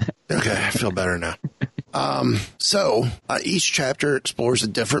 Okay, I feel better now. So each chapter explores a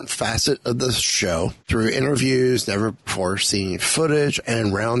different facet of the show through interviews, never before seen footage,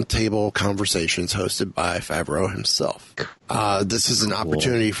 and roundtable conversations hosted by Favreau himself. This is an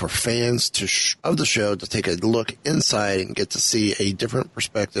opportunity for fans of the show to take a look inside and get to see a different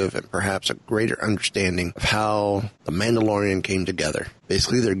perspective and perhaps a greater understanding of how The Mandalorian came together.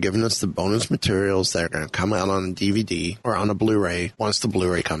 Basically, they're giving us the bonus materials that are going to come out on a DVD or on a Blu-ray once the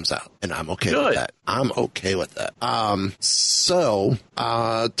Blu-ray comes out. And I'm okay with that. I'm okay with that.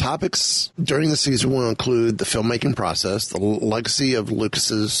 Topics during the season will include the filmmaking process, the legacy of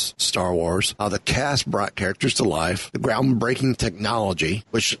Lucas's Star Wars, how the cast brought characters to life, the groundbreaking technology,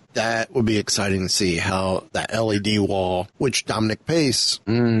 which that would be exciting to see how that LED wall, which Dominic Pace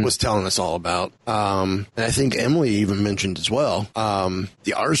was telling us all about. And I think Emily even mentioned as well,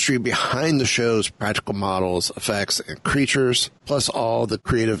 the artistry behind the show's practical models, effects, and creatures, plus all the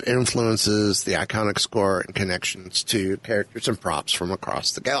creative influences, the iconic score, and connections to characters and props from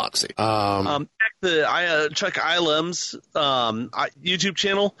across the galaxy. Check the Chuck ILM's YouTube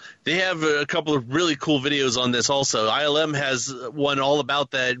channel. They have a couple of really cool videos on this also. ILM has one all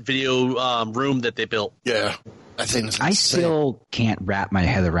about that video room that they built. Yeah. I think it's I insane. still can't wrap my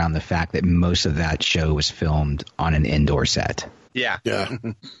head around the fact that most of that show was filmed on an indoor set. Yeah. Yeah.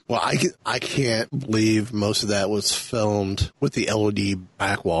 Well, I can't believe most of that was filmed with the LED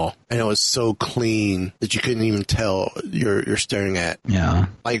back wall. And it was so clean that you couldn't even tell you're staring at. Yeah.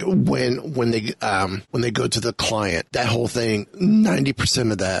 Like when they go to the client, that whole thing,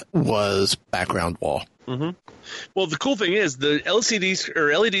 90% of that was background wall. Mm-hmm. Well, the cool thing is the LCD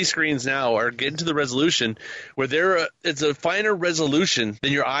or LED screens now are getting to the resolution where it's a finer resolution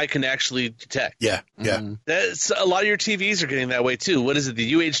than your eye can actually detect. Yeah, yeah. That's a lot of your TVs are getting that way too. What is it?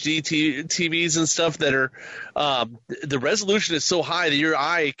 The UHD TVs and stuff that are the resolution is so high that your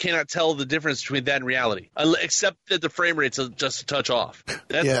eye cannot tell the difference between that and reality, except that the frame rate's just a touch off.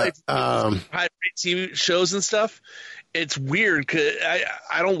 That's like high rate TV shows and stuff. It's weird because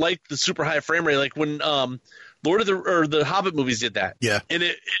I don't like the super high frame rate. Like when The Hobbit movies did that. Yeah. And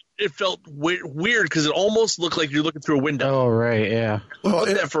it felt weird because it almost looked like you're looking through a window. Oh, right, yeah. Well,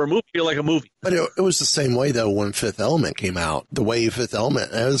 That for a movie, you're like a movie. But it was the same way, though, when Fifth Element came out. The way Fifth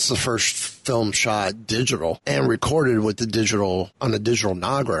Element, it was the first film shot digital and recorded with on a digital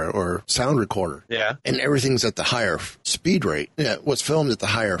Nagra or sound recorder. Yeah. And everything's at the higher speed rate. Yeah, it was filmed at the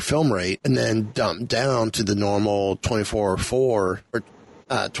higher film rate and then dumped down to the normal 24:4 or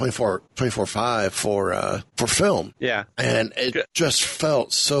 24:5 for film. Yeah. And it just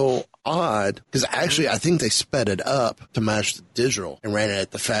felt so odd because actually I think they sped it up to match the digital and ran it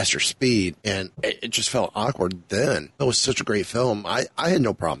at the faster speed, and it just felt awkward then. It was such a great film. I had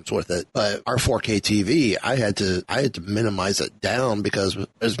no problems with it, but our 4K TV, I had to minimize it down because it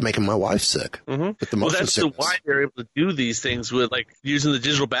was making my wife sick with the motion that's sickness. why they're able to do these things with like using the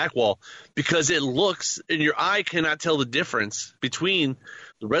digital back wall, because it looks and your eye cannot tell the difference between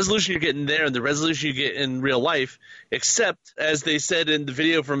the resolution you're getting there and the resolution you get in real life, except, as they said in the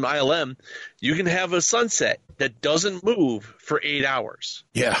video from ILM, you can have a sunset that doesn't move for 8 hours.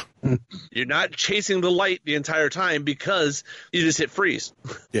 Yeah. You're not chasing the light the entire time because you just hit freeze.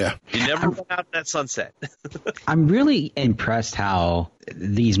 Yeah. You never run out of that sunset. I'm really impressed how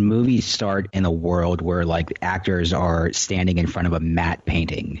these movies start in a world where like actors are standing in front of a matte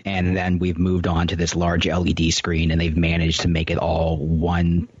painting, and then we've moved on to this large LED screen, and they've managed to make it all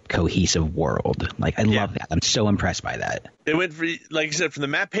one cohesive world. Like, I love that. I'm so impressed by that. They went, like you said, from the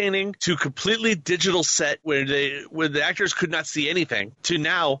matte painting to completely digital set where the actors could not see anything to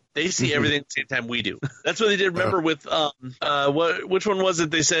now they see everything at the same time we do. That's what they did. Remember with which one was it?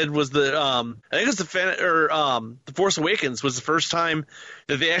 They said was the I think it was the Force Awakens was the first time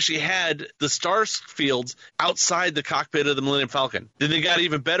that they actually had the star fields outside the cockpit of the Millennium Falcon. Then they got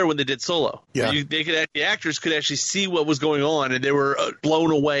even better when they did Solo. Yeah. The actors could actually see what was going on, and they were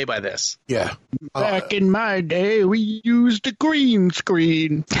blown away by this. Yeah. Back in my day, we used a green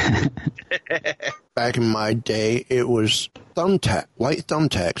screen. Back in my day, it was white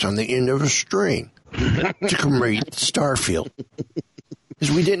thumbtacks on the end of a string to commemorate Starfield.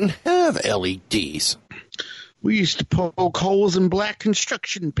 Because we didn't have LEDs. We used to poke holes in black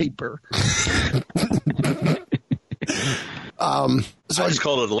construction paper. So I just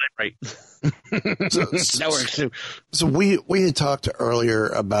called it a light right. That works too. So we had talked earlier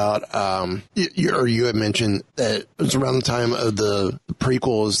about you had mentioned that it was around the time of the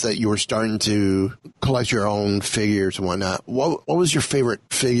prequels that you were starting to collect your own figures and whatnot. What was your favorite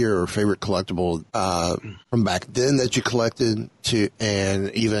figure or favorite collectible from back then that you collected and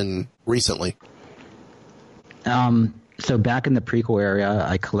even recently? So back in the prequel area,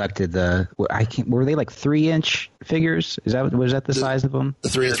 I collected were they like 3-inch figures? Was that the size of them? The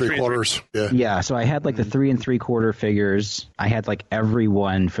 3 3/4. Yeah. Yeah. So I had like the 3 3/4 figures. I had like every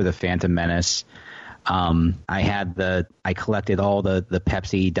one for the Phantom Menace. I collected all the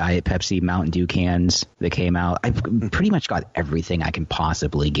Pepsi, Diet Pepsi, Mountain Dew cans that came out. I've pretty much got everything I can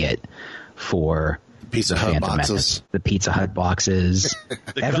possibly get for Pizza Hut boxes. The Pizza Hut boxes.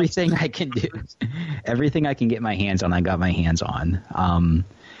 Everything I can do. Everything I can get my hands on, I got my hands on.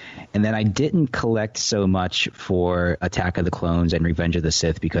 And then I didn't collect so much for Attack of the Clones and Revenge of the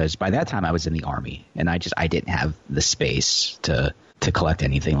Sith because by that time I was in the Army and I didn't have the space to collect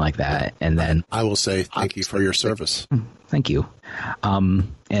anything like that. And then I will say thank you for your service. Thank you.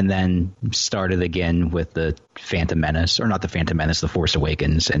 And then started again with the Phantom Menace, or not the Phantom Menace, the Force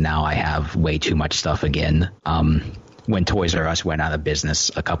Awakens, and now I have way too much stuff again. When Toys R Us went out of business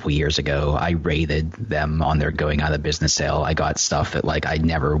a couple years ago, I raided them on their going out of business sale. I got stuff that like I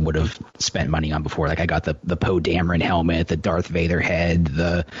never would have spent money on before. Like I got the Poe Dameron helmet, the Darth Vader head,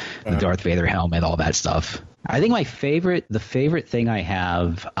 the Darth Vader helmet, all that stuff. I think the favorite thing I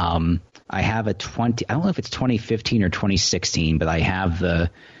have a 20, I don't know if it's 2015 or 2016, but I have the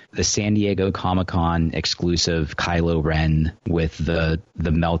San Diego Comic-Con exclusive Kylo Ren with the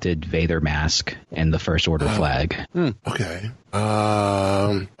melted Vader mask and the First Order flag. Okay.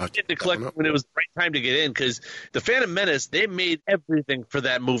 I did to collect when it was the right time to get in because the Phantom Menace, they made everything for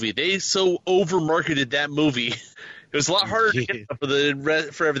that movie. They so over-marketed that movie. It was a lot harder to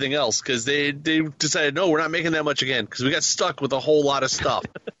get for everything else because they decided, no, we're not making that much again because we got stuck with a whole lot of stuff.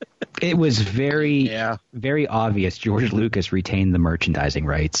 It was very obvious George Lucas retained the merchandising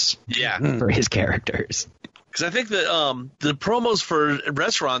rights for his characters. Because I think that the promos for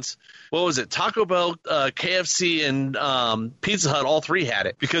restaurants, what was it? Taco Bell, KFC, and Pizza Hut, all three had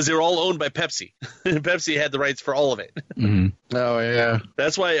it because they were all owned by Pepsi. Pepsi had the rights for all of it. Mm-hmm. Oh yeah.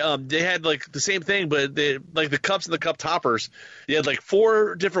 That's why they had like the same thing, but they like the cups and the cup toppers. You had like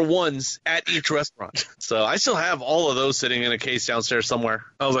 4 different ones at each restaurant. So I still have all of those sitting in a case downstairs somewhere.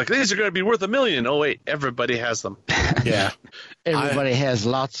 I was like, these are going to be worth $1 million. Oh wait, everybody has them. Yeah. Everybody has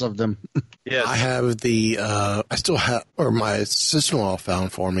lots of them. Yes. I have I still have, or my sister-in-law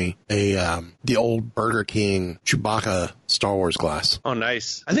found for me the old Burger King Chewbacca Star Wars glass. Oh,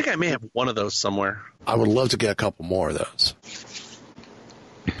 nice. I think I may have one of those somewhere. I would love to get a couple more of those.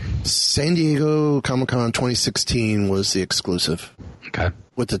 San Diego Comic-Con 2016 was the exclusive. Okay.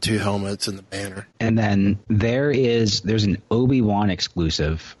 With the 2 helmets and the banner. And then there's an Obi-Wan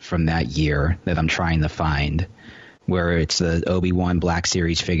exclusive from that year that I'm trying to find, where it's the Obi-Wan Black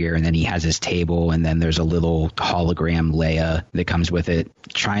Series figure, and then he has his table, and then there's a little hologram Leia that comes with it.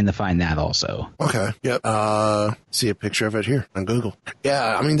 Trying to find that also. Okay. Yep. See a picture of it here on Google.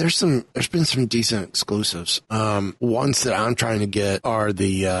 Yeah, I mean, there's been some decent exclusives. Ones that I'm trying to get are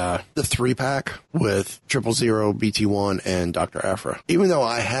the 3-pack with 000 BT1 and Dr. Aphra. Even though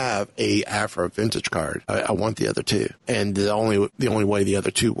I have a Aphra vintage card, I want the other 2. And the only way the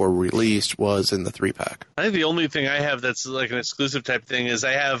other 2 were released was in the 3-pack. I think the only thing I have that's like an exclusive type thing is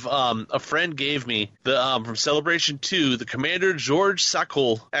I have a friend gave me the from Celebration 2 the Commander George Sakul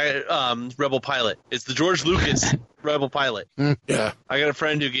Rebel pilot. It's the George Lucas Rebel pilot. Yeah, I got a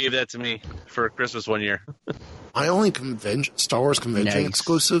friend who gave that to me for Christmas one year. My only Star Wars convention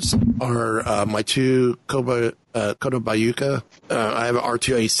exclusives are my 2 Kodo Bayuka. I have an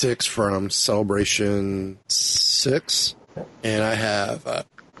R2A6 from Celebration 6, and I have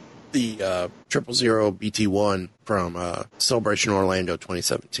the 000 BT1 from Celebration Orlando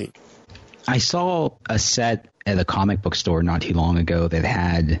 2017. I saw a set at a comic book store not too long ago that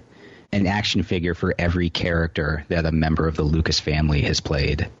had an action figure for every character that a member of the Lucas family has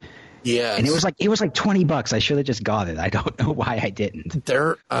played. Yeah, and it was like $20. I should have just got it. I don't know why I didn't.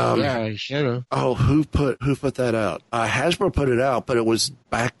 There, yeah, I should have. Oh, who put that out? Hasbro put it out, but it was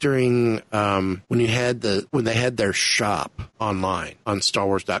back during when they had their shop online on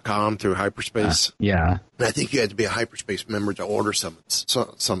StarWars.com through Hyperspace. Yeah. And I think you had to be a Hyperspace member to order some of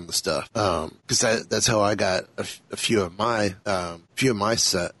the stuff. Because that's how I got a few of my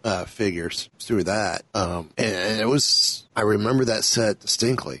set figures through that. And it was, I remember that set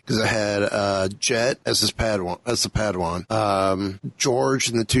distinctly because I had Jet as the Padawan, George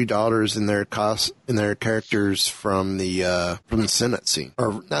and the 2 daughters in their characters from the Senate scene,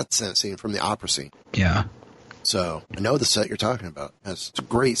 or not Senate scene, from the opera scene. Yeah. So I know the set you're talking about. It's a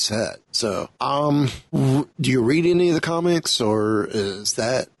great set. So, do you read any of the comics, or is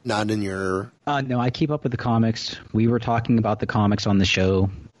that not in your? No, I keep up with the comics. We were talking about the comics on the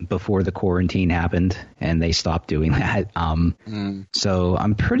show before the quarantine happened, and they stopped doing that. So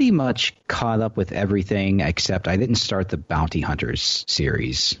I'm pretty much caught up with everything except I didn't start the Bounty Hunters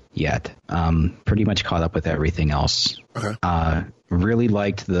series yet. Pretty much caught up with everything else. Okay. Really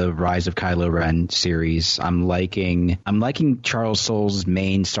liked the Rise of Kylo Ren series. I'm liking Charles Soule's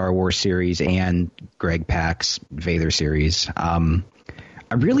main Star Wars series and Greg Pak's Vader series.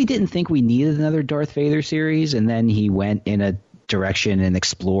 I really didn't think we needed another Darth Vader series, and then he went in a direction and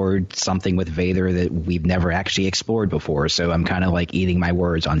explored something with Vader that we've never actually explored before. So I'm kind of like eating my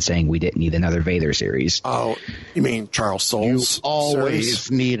words on saying we didn't need another Vader series. Oh, you mean Charles Soule's? You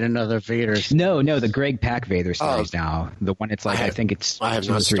always need another Vader series. No, the Greg Pak Vader series now. The one it's like I think it's I have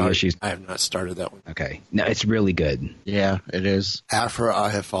 2 or 3 issues. I have not started that one. Okay. No, it's really good. Yeah, it is. Aphra I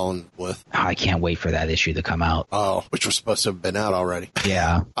have fallen with. I can't wait for that issue to come out. Oh, which was supposed to have been out already.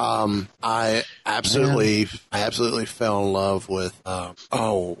 Yeah. I absolutely fell in love with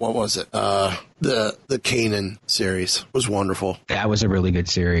what was it? The Kanan series was wonderful. That was a really good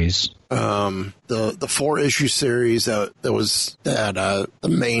series. The 4-issue series the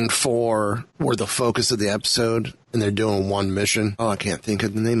main 4 were the focus of the episode, and they're doing one mission. Oh, I can't think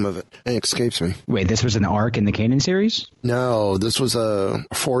of the name of it. It escapes me. Wait, this was an arc in the Kanan series? No, this was a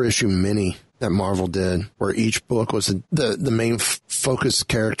 4-issue mini that Marvel did, where each book was the main focus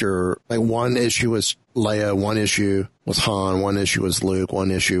character. Like one issue was Leia, one issue was Han, one issue was Luke,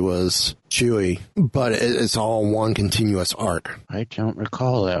 one issue was Chewie, but it's all one continuous arc. I don't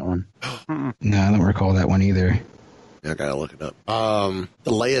recall that one. No, I don't recall that one either. I gotta look it up.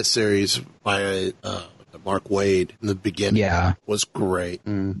 The Leia series by Mark Waid in the beginning was great.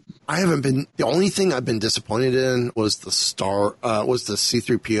 The only thing I've been disappointed in was the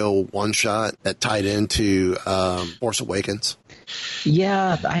C-3PO one-shot that tied into Force Awakens.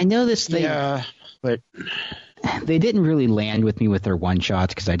 Yeah, I know this thing. Yeah, but they didn't really land with me with their one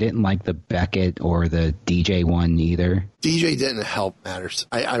shots because I didn't like the Beckett or the DJ one either. DJ didn't help matters.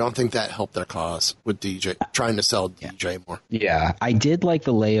 I don't think that helped their cause with DJ trying to sell DJ more. Yeah, I did like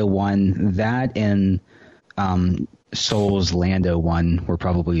the Leia one. That and Soul's Lando one were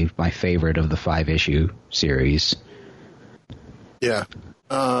probably my favorite of the 5-issue series. Yeah.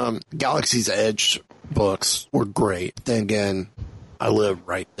 Galaxy's Edge books were great. Then again, I live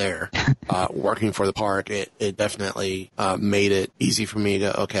right there. Working for the park, it definitely made it easy for me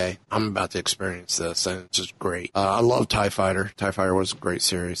to, okay, I'm about to experience this, and it's just great. I love TIE Fighter. TIE Fighter was a great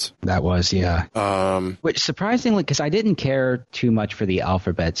series. That was, yeah. Which surprisingly, because I didn't care too much for the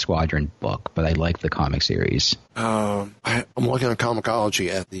Alphabet Squadron book, but I liked the comic series. I'm looking at Comicology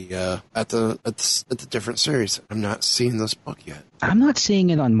at the different series. I'm not seeing this book yet. I'm not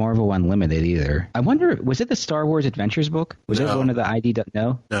seeing it on Marvel Unlimited either. I wonder, was it the Star Wars Adventures book? Was it one of the ID?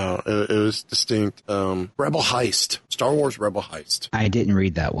 No, it was distinct. Rebel Heist, Star Wars Rebel Heist. I didn't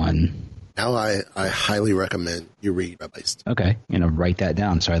read that one. Now I highly recommend you read Rebel Heist. Okay, write that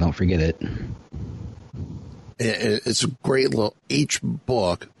down so I don't forget it. It's a great little. Each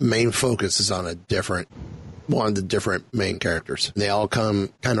book main focus is on one of the different main characters. They all kind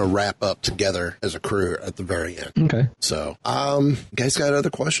of wrap up together as a crew at the very end. Okay. So, you guys got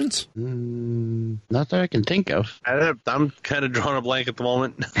other questions? Not that I can think of. I'm kind of drawing a blank at the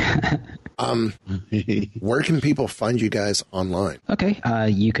moment. Where can people find you guys online? Okay.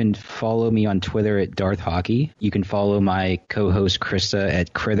 You can follow me on Twitter at Darth Hockey. You can follow my co-host Krista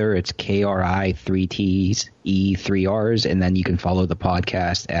at Krither. It's KRI 3 T's E 3 R's, and then you can follow the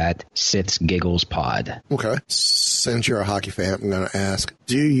podcast at Sith's Giggles Pod. Okay. Since you're a hockey fan, I'm going to ask,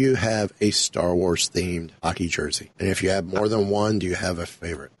 do you have a Star Wars themed hockey jersey? And if you have more than one, do you have a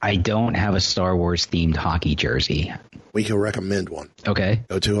favorite? I don't have a Star Wars themed hockey jersey. We can recommend one. Okay.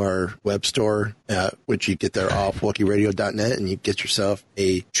 Go to our web store, which you get there off WookieRadio.net, and you get yourself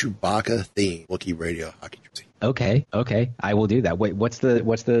a Chewbacca themed Wookiee Radio hockey jersey. Okay. I will do that. Wait, what's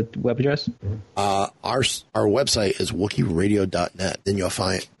the web address? Our website is WookieRadio.net. Then you'll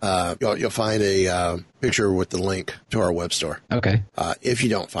find a picture with the link to our web store. Okay. If you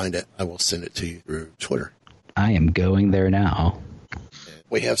don't find it, I will send it to you through Twitter. I am going there now.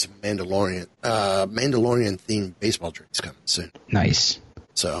 We have some Mandalorian themed baseball jerseys coming soon. Nice.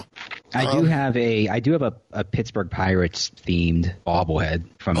 So I do have a Pittsburgh Pirates themed bobblehead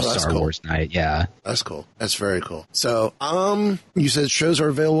from Star Wars Night. Yeah. That's cool. That's very cool. So, you said shows are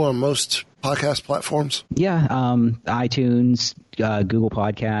available on most podcast platforms? Yeah. iTunes, Google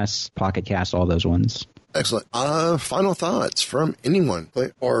Podcasts, Pocket Cast, all those ones. Excellent. Final thoughts from anyone,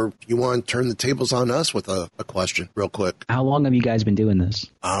 or you want to turn the tables on us with a question real quick. How long have you guys been doing this?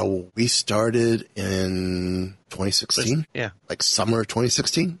 We started in 2016. Yeah. Like summer of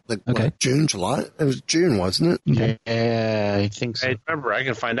 2016. Okay. What, June, July? It was June, wasn't it? Okay. Yeah, I think so. I remember. I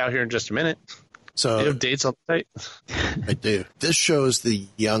can find out here in just a minute. So, do you have dates on the site? I do. This show is the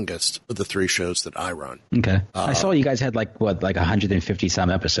youngest of the 3 shows that I run. Okay. I saw you guys had like 150 some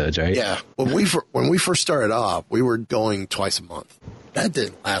episodes, right? Yeah. When we first started off, we were going twice a month. That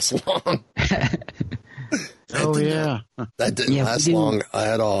didn't last long. That didn't last long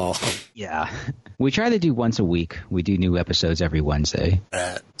at all. Yeah. We try to do once a week. We do new episodes every Wednesday.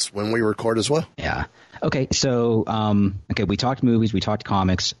 That's when we record as well. Yeah. Okay, so we talked movies, we talked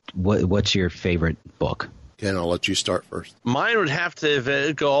comics. What's your favorite book? Ken, I'll let you start first. Mine would have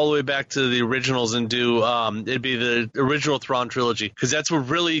to go all the way back to the originals and do it'd be the original Thrawn trilogy, because that's what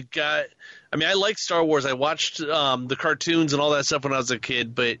really got. I mean, I like Star Wars. I watched the cartoons and all that stuff when I was a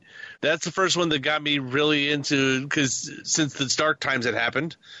kid, but that's the first one that got me really into, because since the Dark Times had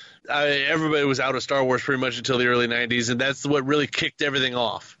happened, everybody was out of Star Wars pretty much until the early 90s, and that's what really kicked everything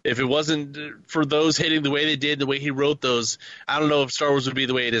off. If it wasn't for those hitting the way they did, the way he wrote those, I don't know if Star Wars would be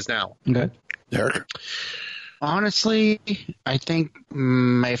the way it is now. Okay. Derek? Honestly, I think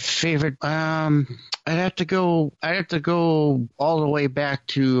my favorite. I'd have to go all the way back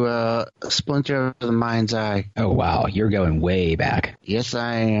to Splinter of the Mind's Eye. Oh wow, you're going way back. Yes,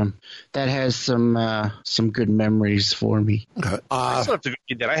 I am. That has some good memories for me. Okay. I still have to go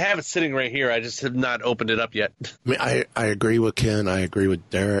get that. I have it sitting right here. I just have not opened it up yet. I mean, I agree with Ken. I agree with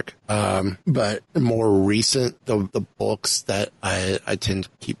Derek. But more recent, the books that I tend to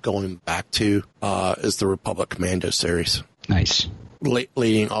keep going back to is the Republic Commando series. Nice.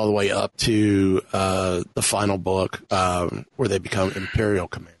 Leading all the way up to the final book where they become Imperial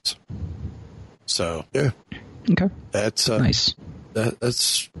Commands. So, yeah. Okay. That's nice.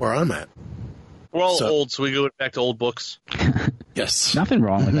 That's where I'm at. We're all old, so we go back to old books. Yes. Nothing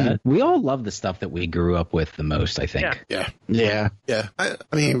wrong with that. We all love the stuff that we grew up with the most, I think. Yeah. Yeah. I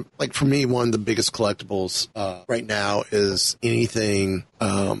mean, like for me, one of the biggest collectibles right now is anything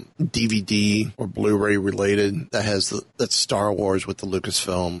DVD or Blu-ray related that has that's Star Wars with the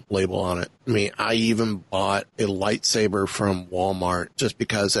Lucasfilm label on it. I mean, I even bought a lightsaber from Walmart just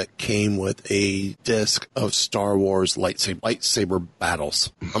because it came with a disc of Star Wars lightsaber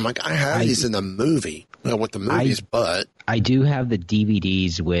battles. I'm like, I have these in the movie, with the movies, but I do have the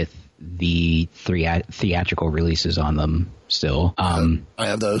DVDs with the theatrical releases on them still. I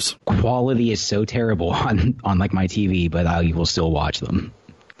have those. Quality is so terrible on like my TV, but I will still watch them.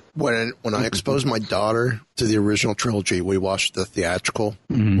 When I exposed my daughter to the original trilogy, we watched the theatrical.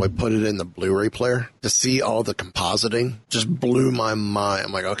 We put it in the Blu-ray player. To see all the compositing just blew my mind.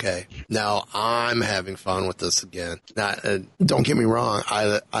 I'm like, okay, now I'm having fun with this again. Now, don't get me wrong,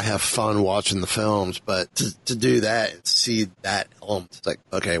 I have fun watching the films, but to do that and see that element, it's like,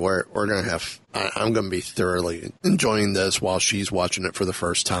 okay, we're gonna have. I'm going to be thoroughly enjoying this while she's watching it for the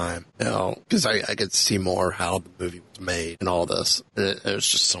first time. Because I get to see more how the movie was made and all this. It was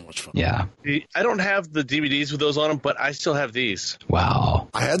just so much fun. Yeah. I don't have the DVDs with those on them, but I still have these. Wow.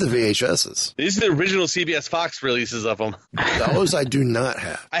 I had the VHSs. These are the original CBS Fox releases of them. Those I do not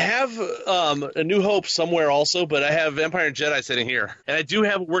have. I have A New Hope somewhere also, but I have Empire and Jedi sitting here. And I do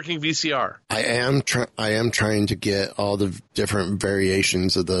have a working VCR. I am trying to get all the different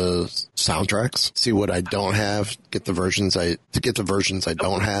variations of the soundtracks. See what I don't have. Get the versions I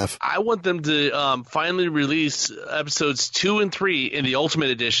don't have. I want them to finally release episodes 2 and 3 in the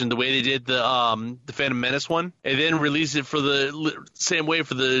Ultimate Edition, the way they did the Phantom Menace one, and then release it for the same way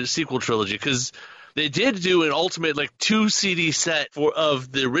for the sequel trilogy, because they did do an ultimate 2 CD set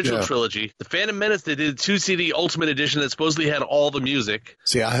of the original trilogy. The Phantom Menace, they did a 2 CD Ultimate Edition that supposedly had all the music.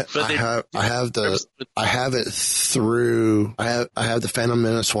 See, I have the Phantom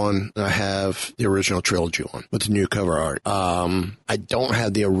Menace one, and I have the original trilogy one with the new cover art. I don't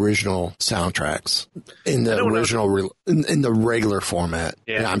have the original soundtracks in the original in the regular format.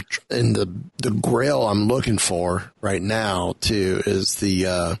 Yeah. And the grail I'm looking for right now too is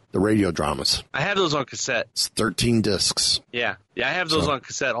the radio dramas. I have those on cassette. It's 13 discs. Yeah, I have those on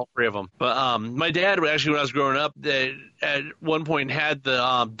cassette, all 3 of them. But my dad, actually, when I was growing up, at one point had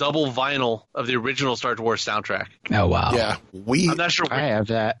the double vinyl of the original Star Wars soundtrack. Oh, wow. Yeah. I'm not sure. I have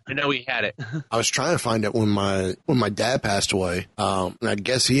that. I know he had it. I was trying to find it when my dad passed away. And I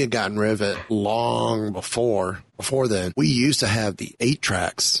guess he had gotten rid of it long before then. We used to have the 8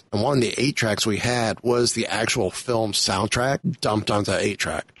 tracks, and one of the 8 tracks we had was the actual film soundtrack dumped onto 8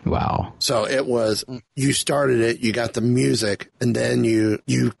 track. Wow. So it was, you started it, you got the music, and then you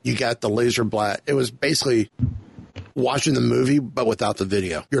got the laser blast. It was basically watching the movie, but without the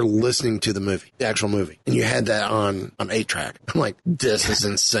video. You're listening to the movie, the actual movie. And you had that on 8 track. I'm like, this is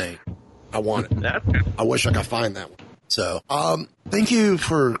insane. I want it. I wish I could find that one. So, thank you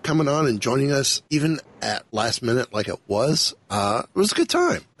for coming on and joining us, even at last minute like it was. It was a good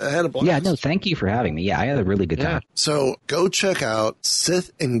time. I had a blast. Yeah, no, thank you for having me. Yeah, I had a really good time. So go check out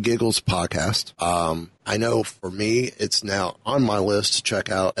Sith and Giggles podcast. I know for me, it's now on my list to check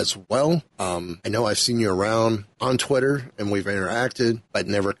out as well. I know I've seen you around on Twitter and we've interacted, but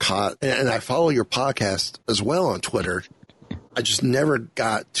never caught, and I follow your podcast as well on Twitter. I just never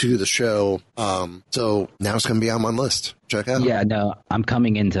got to the show. So now it's going to be on my list. Check out. Yeah, no, I'm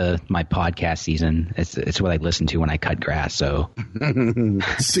coming into my podcast season. It's what I listen to when I cut grass. So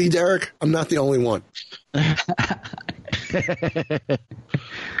see, Derek, I'm not the only one. It's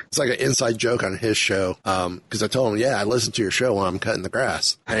like an inside joke on his show. Cause I told him, yeah, I listen to your show when I'm cutting the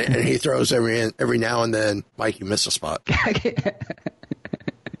grass, and he throws every now and then, Mike, you missed a spot.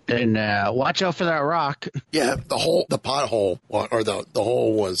 And watch out for that rock. Yeah, the pothole, or the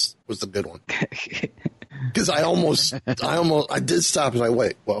hole was the good one. Because I did stop and I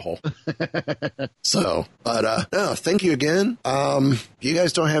wait, what hole? So, but no, thank you again. If you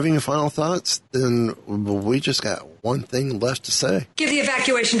guys don't have any final thoughts, then we just got one thing left to say. Give the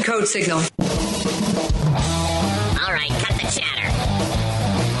evacuation code signal. All right, cut the chatter.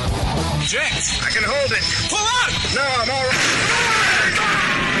 Jet, I can hold it. Pull out! No, I'm all right.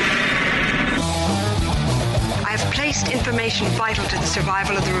 I have placed information vital to the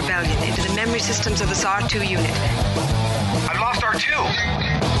survival of the rebellion into the memory systems of this R2 unit. I've lost R2.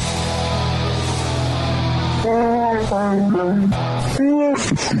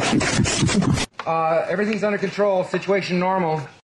 Everything's under control. Situation normal.